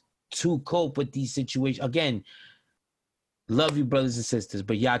trained to cope with these situations, again, love you, brothers and sisters,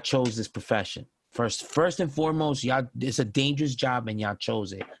 but y'all chose this profession. First and foremost, y'all, it's a dangerous job and y'all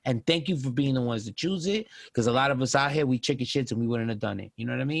chose it. And thank you for being the ones to choose it, because a lot of us out here, we chicken shits and we wouldn't have done it. You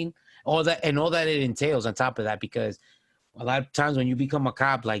know what I mean? All that it entails on top of that, because a lot of times when you become a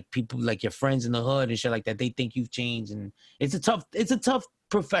cop, like people, like your friends in the hood and shit like that, they think you've changed, and it's a tough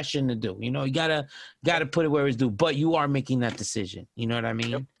profession to do. You know, you gotta put it where it's due, but you are making that decision. You know what I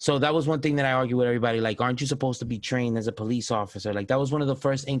mean? Yep. So that was one thing that I argue with everybody. Like, aren't you supposed to be trained as a police officer? Like, that was one of the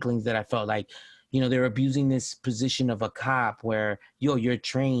first inklings that I felt like, you know, they're abusing this position of a cop where, you're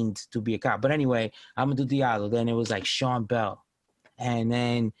trained to be a cop. But anyway, Amadou Diallo. Then it was like Sean Bell. And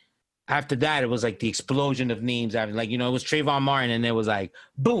then after that, it was like the explosion of names. Like, you know, it was Trayvon Martin, and it was like,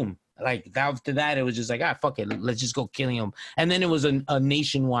 boom. Like, after that, it was just like, fuck it. Let's just go killing him. And then it was a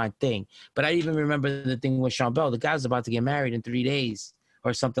nationwide thing. But I even remember the thing with Sean Bell. The guy was about to get married in 3 days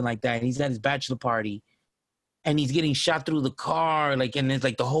or something like that. And he's at his bachelor party. And he's getting shot through the car, like, and it's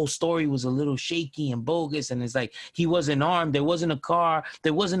like the whole story was a little shaky and bogus. And it's like, he wasn't armed. There wasn't a car.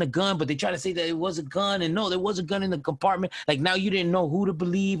 There wasn't a gun, but they try to say that it was a gun. And no, there was a gun in the compartment. Like, now you didn't know who to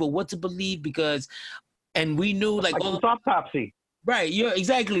believe or what to believe and we knew like autopsy. Right, yeah,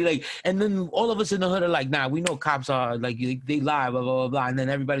 exactly. Like, and then all of us in the hood are like, nah, we know cops are like, they lie, blah, blah, blah, blah. And then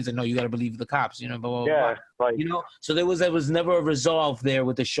everybody's like, no, you got to believe the cops, you know, blah, blah, yeah, blah. like, you know, so there was never a resolve there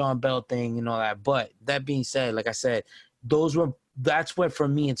with the Sean Bell thing and all that. But that being said, like I said, that's where for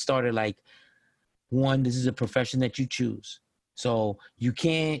me it started. Like, one, this is a profession that you choose. So you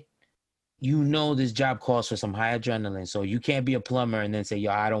can't, this job calls for some high adrenaline. So you can't be a plumber and then say,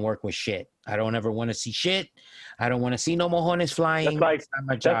 I don't work with shit. I don't ever want to see shit. I don't want to see no more hornets flying.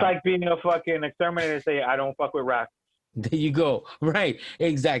 That's like being a fucking exterminator and say, I don't fuck with rats. There you go. Right.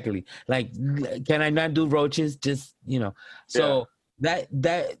 Exactly. Like, can I not do roaches? Just, you know. So that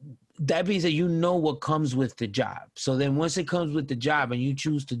being said, you know what comes with the job. So then once it comes with the job and you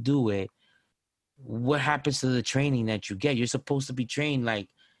choose to do it, what happens to the training that you get? You're supposed to be trained like,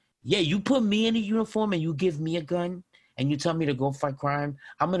 yeah, you put me in a uniform and you give me a gun and you tell me to go fight crime,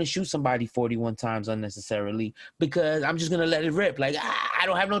 I'm going to shoot somebody 41 times unnecessarily because I'm just going to let it rip. Like, I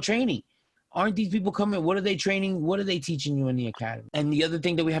don't have no training. Aren't these people coming? What are they training? What are they teaching you in the academy? And the other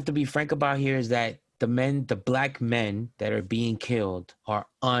thing that we have to be frank about here is that the black men that are being killed are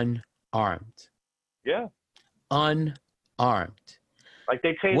unarmed. Yeah. Unarmed. Like,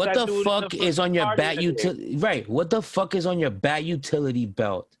 they changed what that the fuck is on your bat utility? Right. What the fuck is on your bat utility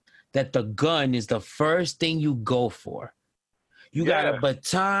belt that the gun is the first thing you go for? You got a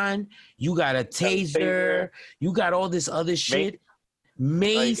baton, you got a taser, you got all this other shit.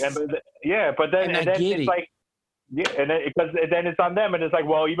 Mace. Like, but then it's like, and then it's on them, and it's like,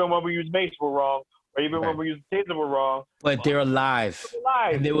 well, even when we use mace, we're wrong, or even when we use taser, we're wrong. But they're alive.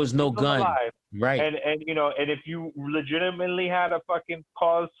 And there was no gun. Alive. Right. And you know, and if you legitimately had a fucking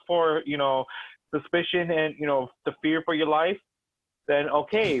cause for, you know, suspicion and, you know, the fear for your life, then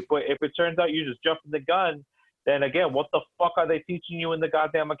okay. But if it turns out you just jumping the gun, then again, what the fuck are they teaching you in the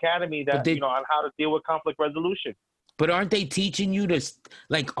goddamn academy you know, on how to deal with conflict resolution? But aren't they teaching you to,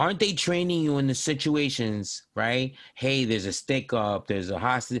 like, aren't they training you in the situations, right? Hey, there's a stick up, there's a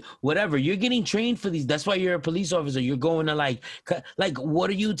hostage, whatever. You're getting trained for these. That's why you're a police officer. You're going to like, what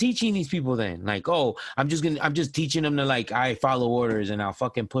are you teaching these people then? Like, oh, I'm just teaching them to, like, I follow orders and I'll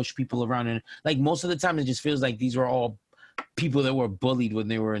fucking push people around. And like, most of the time it just feels like these were all people that were bullied when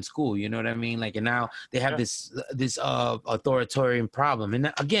they were in school. You know what I mean? Like, and now they have this authoritarian problem.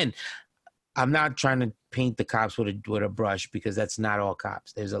 And again, I'm not trying to paint the cops with a brush because that's not all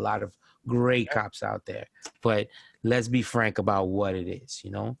cops. There's a lot of great cops out there, but let's be frank about what it is,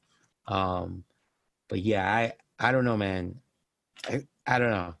 you know? But yeah, I don't know, man. I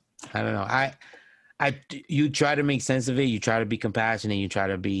don't know. I don't know. You try to make sense of it. You try to be compassionate. You try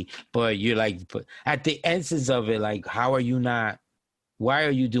to be, but you're like, but at the essence of it, like, how are you not? Why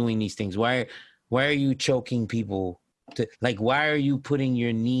are you doing these things? Why are you choking people? Why are you putting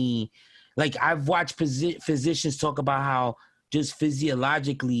your knee? Like, I've watched physicians talk about how just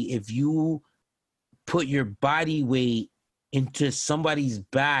physiologically, if you put your body weight into somebody's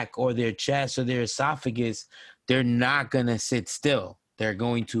back or their chest or their esophagus, they're not gonna sit still. They're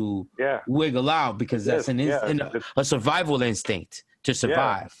going to wiggle out because that's a survival instinct to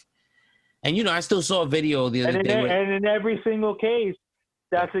survive. And, I still saw a video the other day. And in every single case,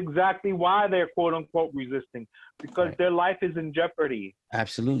 that's exactly why they're quote unquote resisting, because their life is in jeopardy.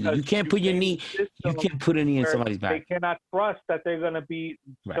 Absolutely. Because you can't put your knee, you can't put a knee in somebody's back. They cannot trust that they're going to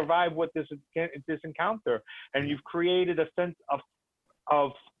survive with this encounter. And you've created a sense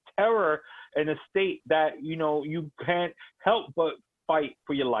of terror in a state that, you can't help but fight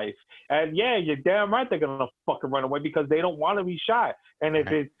for your life. And you're damn right they're gonna fucking run away because they don't want to be shot. And if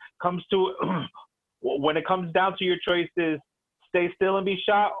it comes to when it comes down to your choices, stay still and be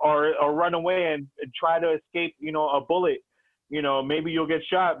shot or run away and try to escape, a bullet, maybe you'll get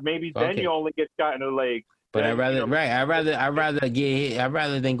shot, maybe then you only get shot in the leg. But I'd rather get hit. I'd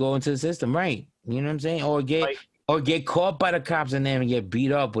rather than go into the system, right? You know what I'm saying? Or get caught by the cops and then get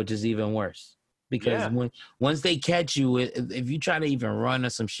beat up, which is even worse. Because once they catch you, if you try to even run or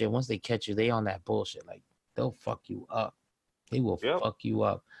some shit, once they catch you, they on that bullshit. Like, they'll fuck you up. They will fuck you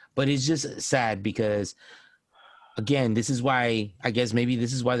up. But it's just sad because, again, this is why the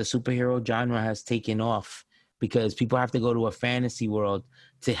superhero genre has taken off, because people have to go to a fantasy world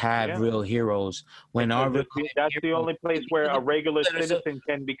to have real heroes. That's the only place where a regular citizen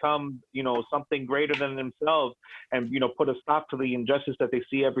can become, something greater than themselves and, put a stop to the injustice that they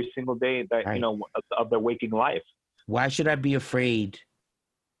see every single day that, of their waking life. Why should I be afraid?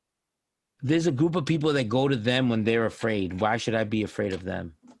 There's a group of people that go to them when they're afraid. Why should I be afraid of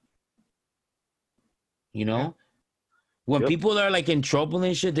them? When people are like in trouble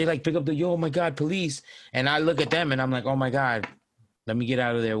and shit, they like pick up oh my God, police. And I look at them and I'm like, oh my God, let me get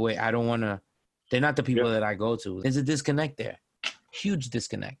out of their way. I don't want to, they're not the people that I go to. There's a disconnect there. Huge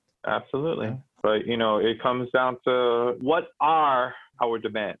disconnect. Absolutely. Yeah. But, it comes down to what are our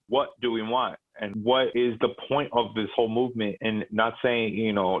demands? What do we want? And what is the point of this whole movement? And not saying,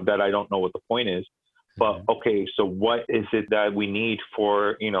 that I don't know what the point is, but okay, so what is it that we need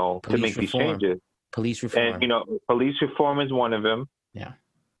for, to make these changes? Police reform. And, police reform is one of them. Yeah.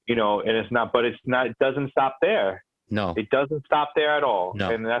 And it doesn't stop there. No. It doesn't stop there at all. No.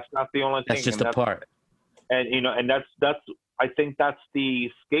 And that's not the only thing. That's just a part. And, and that's I think that's the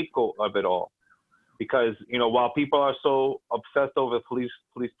scapegoat of it all. Because, while people are so obsessed over police,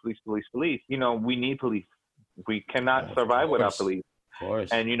 we need police. We cannot survive without police. Of course.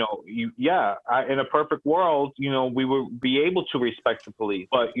 And, in a perfect world, we would be able to respect the police.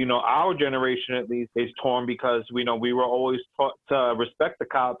 But, our generation, at least, is torn because, we were always taught to respect the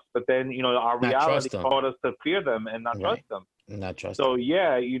cops. But then, our reality taught us to fear them and not trust them. Not trust them. So,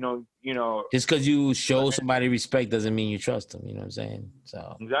 just because you show somebody respect doesn't mean you trust them. You know what I'm saying?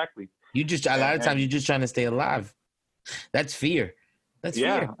 So exactly. You just a lot of times you're just trying to stay alive. That's fear. That's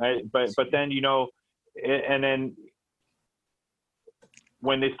fear. But then and then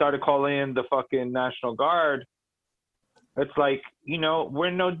when they started calling in the fucking National Guard, it's like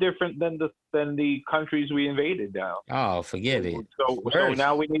we're no different than the countries we invaded now. Oh, forget it. So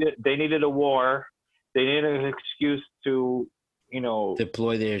now they needed a war. They needed an excuse to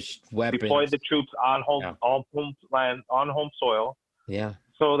deploy their weapons, deploy the troops on home land, on home soil. Yeah.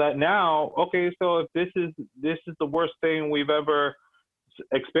 So that now, okay, so if this is the worst thing we've ever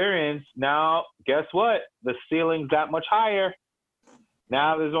experienced, now guess what? The ceiling's that much higher.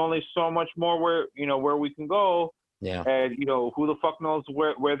 Now there's only so much more where we can go. Yeah. And who the fuck knows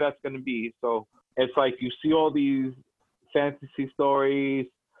where that's going to be. So it's like you see all these fantasy stories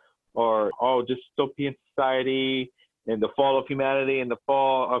or dystopian society and the fall of humanity and the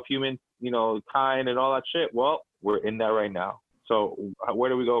fall of human kind and all that shit. Well, we're in that right now. So where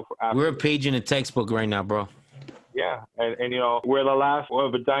do we go for after? We're a page in a textbook right now, bro. Yeah. And we're the last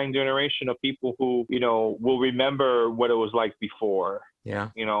of a dying generation of people who, will remember what it was like before. Yeah.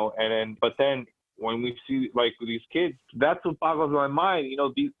 But then when we see like these kids, that's what boggles my mind.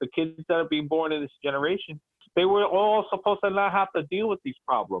 The kids that are being born in this generation, they were all supposed to not have to deal with these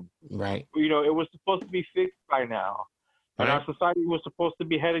problems. Right. It was supposed to be fixed by now. And our society was supposed to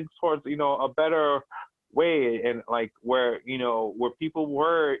be heading towards, a better way, and like where people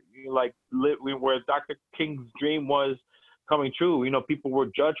were like where Dr. King's dream was coming true. People were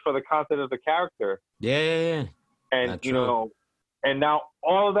judged for the content of the character. Yeah. And And now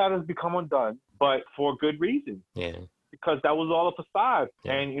all of that has become undone, but for good reason. Yeah. Because that was all a facade.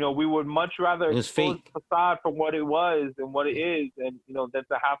 Yeah. And, we would much rather expose the facade for what it was and what it is. And, than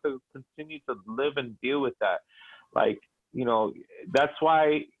to have to continue to live and deal with that. Like, that's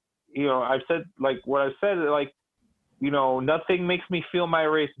why, I've said, like, what I've said, like, nothing makes me feel my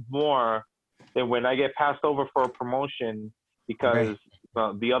race more than when I get passed over for a promotion because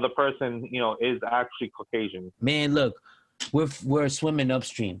the other person, is actually Caucasian. Man, look, we're swimming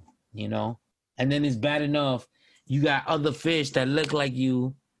upstream, and then it's bad enough. You got other fish that look like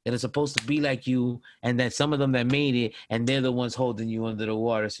you, that are supposed to be like you, and then some of them that made it, and they're the ones holding you under the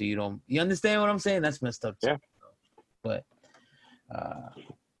water, so you understand what I'm saying? That's messed up too. Yeah. But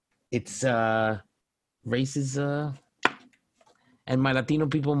it's race is and my Latino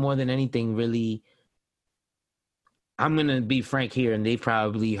people more than anything really. I'm gonna be frank here, and they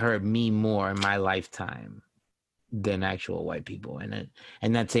probably hurt me more in my lifetime than actual white people, and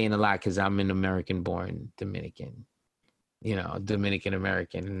that's saying a lot because I'm an American-born Dominican, Dominican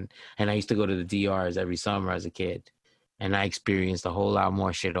American, and I used to go to the DRs every summer as a kid, and I experienced a whole lot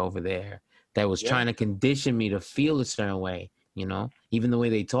more shit over there that was trying to condition me to feel a certain way, even the way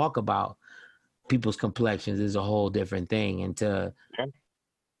they talk about people's complexions is a whole different thing, and to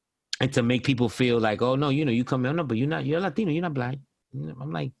make people feel like, oh no, you come in, no, but you're Latino, you're not black.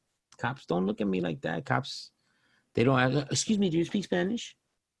 I'm like, cops don't look at me like that. Cops, they don't ask, excuse me, do you speak Spanish?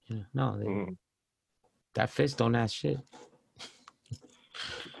 No, that fist don't ask shit.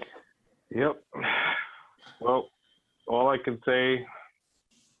 Yep. Well, all I can say,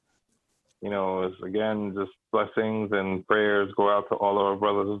 is again, just blessings and prayers go out to all of our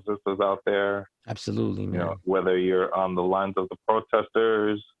brothers and sisters out there. Absolutely, man. Whether you're on the lines of the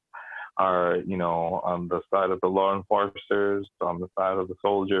protesters, or on the side of the law enforcers, on the side of the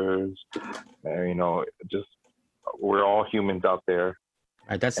soldiers, just we're all humans out there. All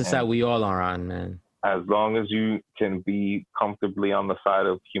right, that's the side we all are on, man. As long as you can be comfortably on the side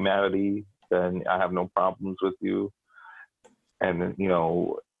of humanity, then I have no problems with you. And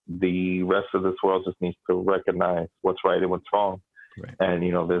the rest of this world just needs to recognize what's right and what's wrong. Right.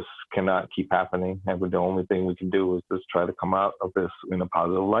 And this cannot keep happening. And the only thing we can do is just try to come out of this in a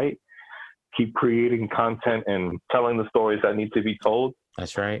positive light. Keep creating content and telling the stories that need to be told.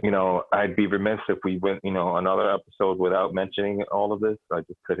 That's right. I'd be remiss if we went, another episode without mentioning all of this. I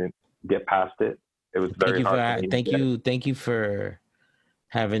just couldn't get past it. It was very hard. Thank you for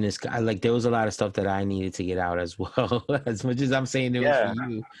having this. Like, there was a lot of stuff that I needed to get out as well. As much as I'm saying it was for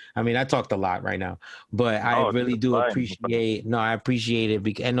you. I mean, I talked a lot right now, but I really do appreciate. No, I appreciate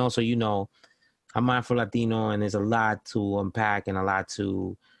it, and also, I'm Afro Latino, and there's a lot to unpack and a lot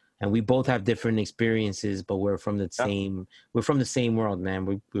to. And we both have different experiences, but we're from the same. We're from the same world, man.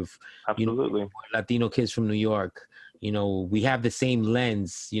 We've absolutely Latino kids from New York. We have the same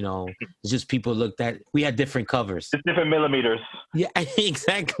lens. It's just people looked at. We had different covers. It's different millimeters. Yeah,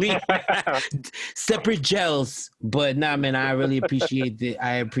 exactly. Separate gels, but nah, man. I really appreciate it.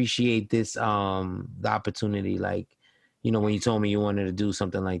 I appreciate this. The opportunity, like, when you told me you wanted to do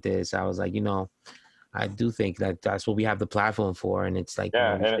something like this, I was like, I do think that that's what we have the platform for, and it's like,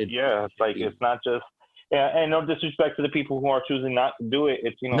 it's like it's not just and no disrespect to the people who are choosing not to do it.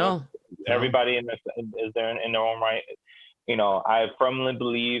 It's everybody in this is there in their own right. I firmly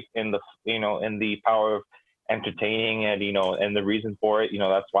believe in the in the power of entertaining and and the reason for it.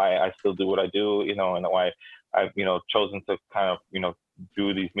 That's why I still do what I do. And why I've chosen to kind of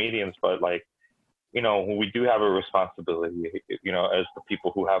do these mediums, but like. We do have a responsibility, as the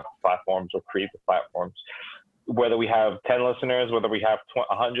people who have platforms or create the platforms, whether we have 10 listeners, whether we have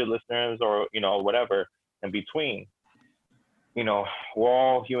 100 listeners or, whatever in between, we're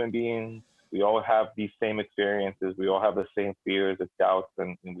all human beings. We all have these same experiences. We all have the same fears and doubts,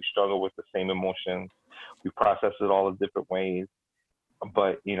 and we struggle with the same emotions. We process it all in different ways.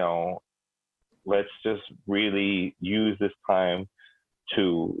 But, let's just really use this time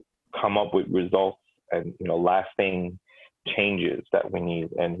to come up with results and lasting changes that we need.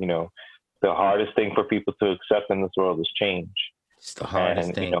 And the hardest thing for people to accept in this world is change. It's the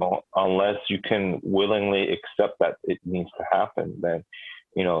hardest thing. Unless you can willingly accept that it needs to happen, then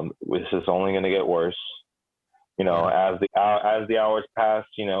this is only going to get worse. As the hours pass,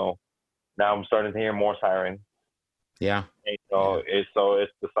 now I'm starting to hear more sirens. Yeah. And, it's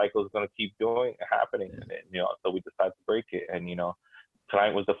the cycle is going to keep happening, and until we decide to break it. And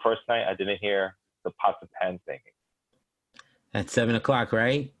tonight was the first night I didn't hear the pots and pans singing. At 7:00,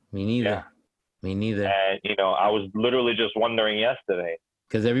 right? Me neither. Yeah. Me neither. And I was literally just wondering yesterday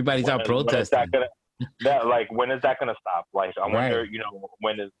because everybody's out protesting. When is that gonna stop? Like I wonder,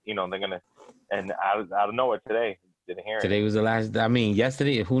 when is they're gonna? And out of nowhere today, didn't hear Today was the last. I mean,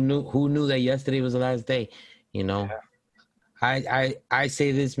 yesterday. Who knew that yesterday was the last day? You know. Yeah. I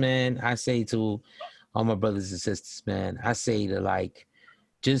say this, man. I say to all my brothers and sisters, man. I say to like,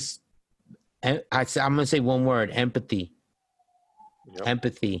 just. I'm gonna say one word: empathy. Yep.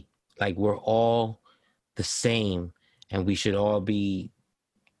 Empathy. Like we're all the same, and we should all be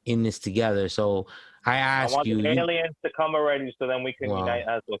in this together. So I ask I want the aliens to come already, so then we can unite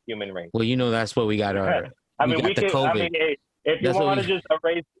as a human race. Well, you know that's what we got. Our we can. I mean, if you want to just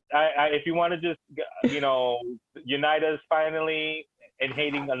erase, if you want to just unite us finally in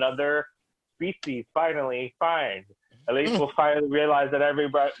hating another species, finally, fine. At least we'll finally realize that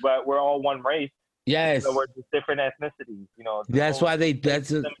but we're all one race. Yes. So we're just different ethnicities. You know. That's why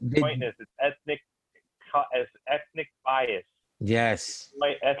it's ethnic bias. Yes.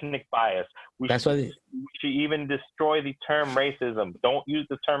 Ethnic bias. We should even destroy the term racism. Don't use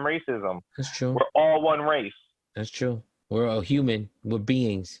the term racism. That's true. We're all one race. That's true. We're all human. We're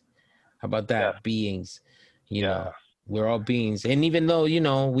beings. How about that? Yeah. Beings. You know, we're all beings. And even though,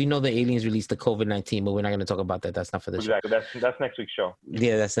 we know the aliens released the COVID-19, but we're not going to talk about that. That's not for this show. Exactly. That's next week's show.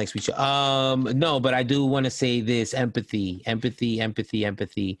 Yeah, that's next week's show. No, but I do want to say this: empathy.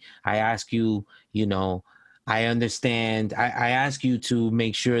 I ask you, I understand. I ask you to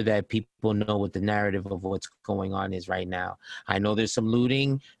make sure that people know what the narrative of what's going on is right now. I know there's some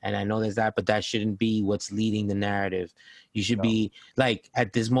looting and I know there's that, but that shouldn't be what's leading the narrative. You should be like,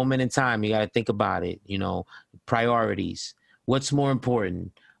 at this moment in time, you got to think about it, priorities. What's more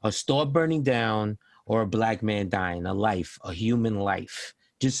important, a store burning down or a black man dying, a human life?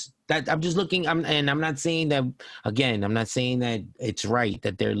 Just that. I'm just looking. I'm not saying that, again, I'm not saying that it's right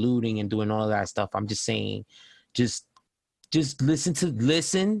that they're looting and doing all of that stuff. I'm just saying, just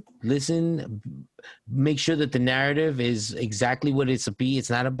listen, make sure that the narrative is exactly what it's to be. It's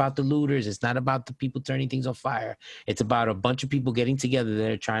not about the looters. It's not about the people turning things on fire. It's about a bunch of people getting together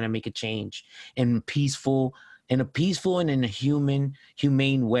that are trying to make a change in a peaceful and in a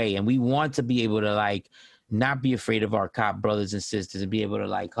humane way. And we want to be able to not be afraid of our cop brothers and sisters and be able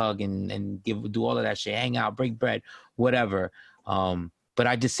to hug and do all of that shit, hang out, break bread, whatever. But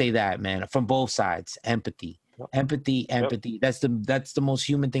I just say that, man, from both sides, empathy. Yep. That's the most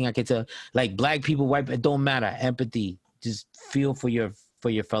human thing I can tell. Like black people, white, it don't matter. Empathy. Just feel for your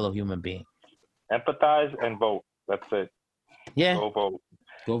fellow human being. Empathize and vote. That's it. Yeah. Go vote.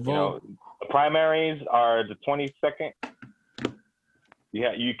 The primaries are the 22nd.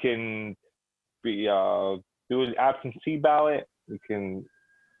 Yeah, you can do an absentee ballot. You can,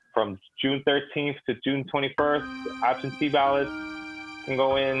 from June 13th to June 21st, absentee ballots can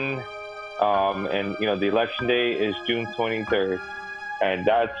go in. And the election day is June 23rd, and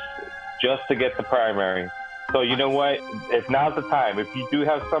that's just to get the primary. So you know what? If now's the time. If you do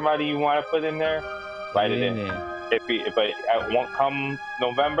have somebody you want to put in there, write it in. But come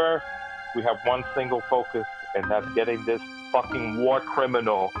November, we have one single focus, and that's getting this fucking war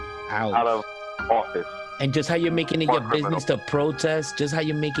criminal out of office. And just how you're making it your business to protest, and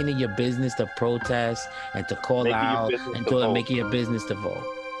to call out, and to make it your business to vote.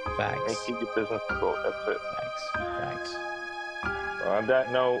 Facts. Make it your business to vote. That's it. Facts. On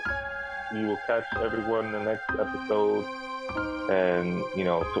that note, we will catch everyone in the next episode. And,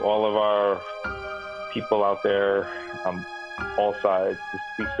 to all of our people out there, all sides, just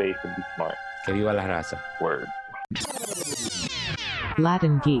be safe and be smart. Que viva la raza. Word.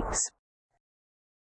 Latin Geeks.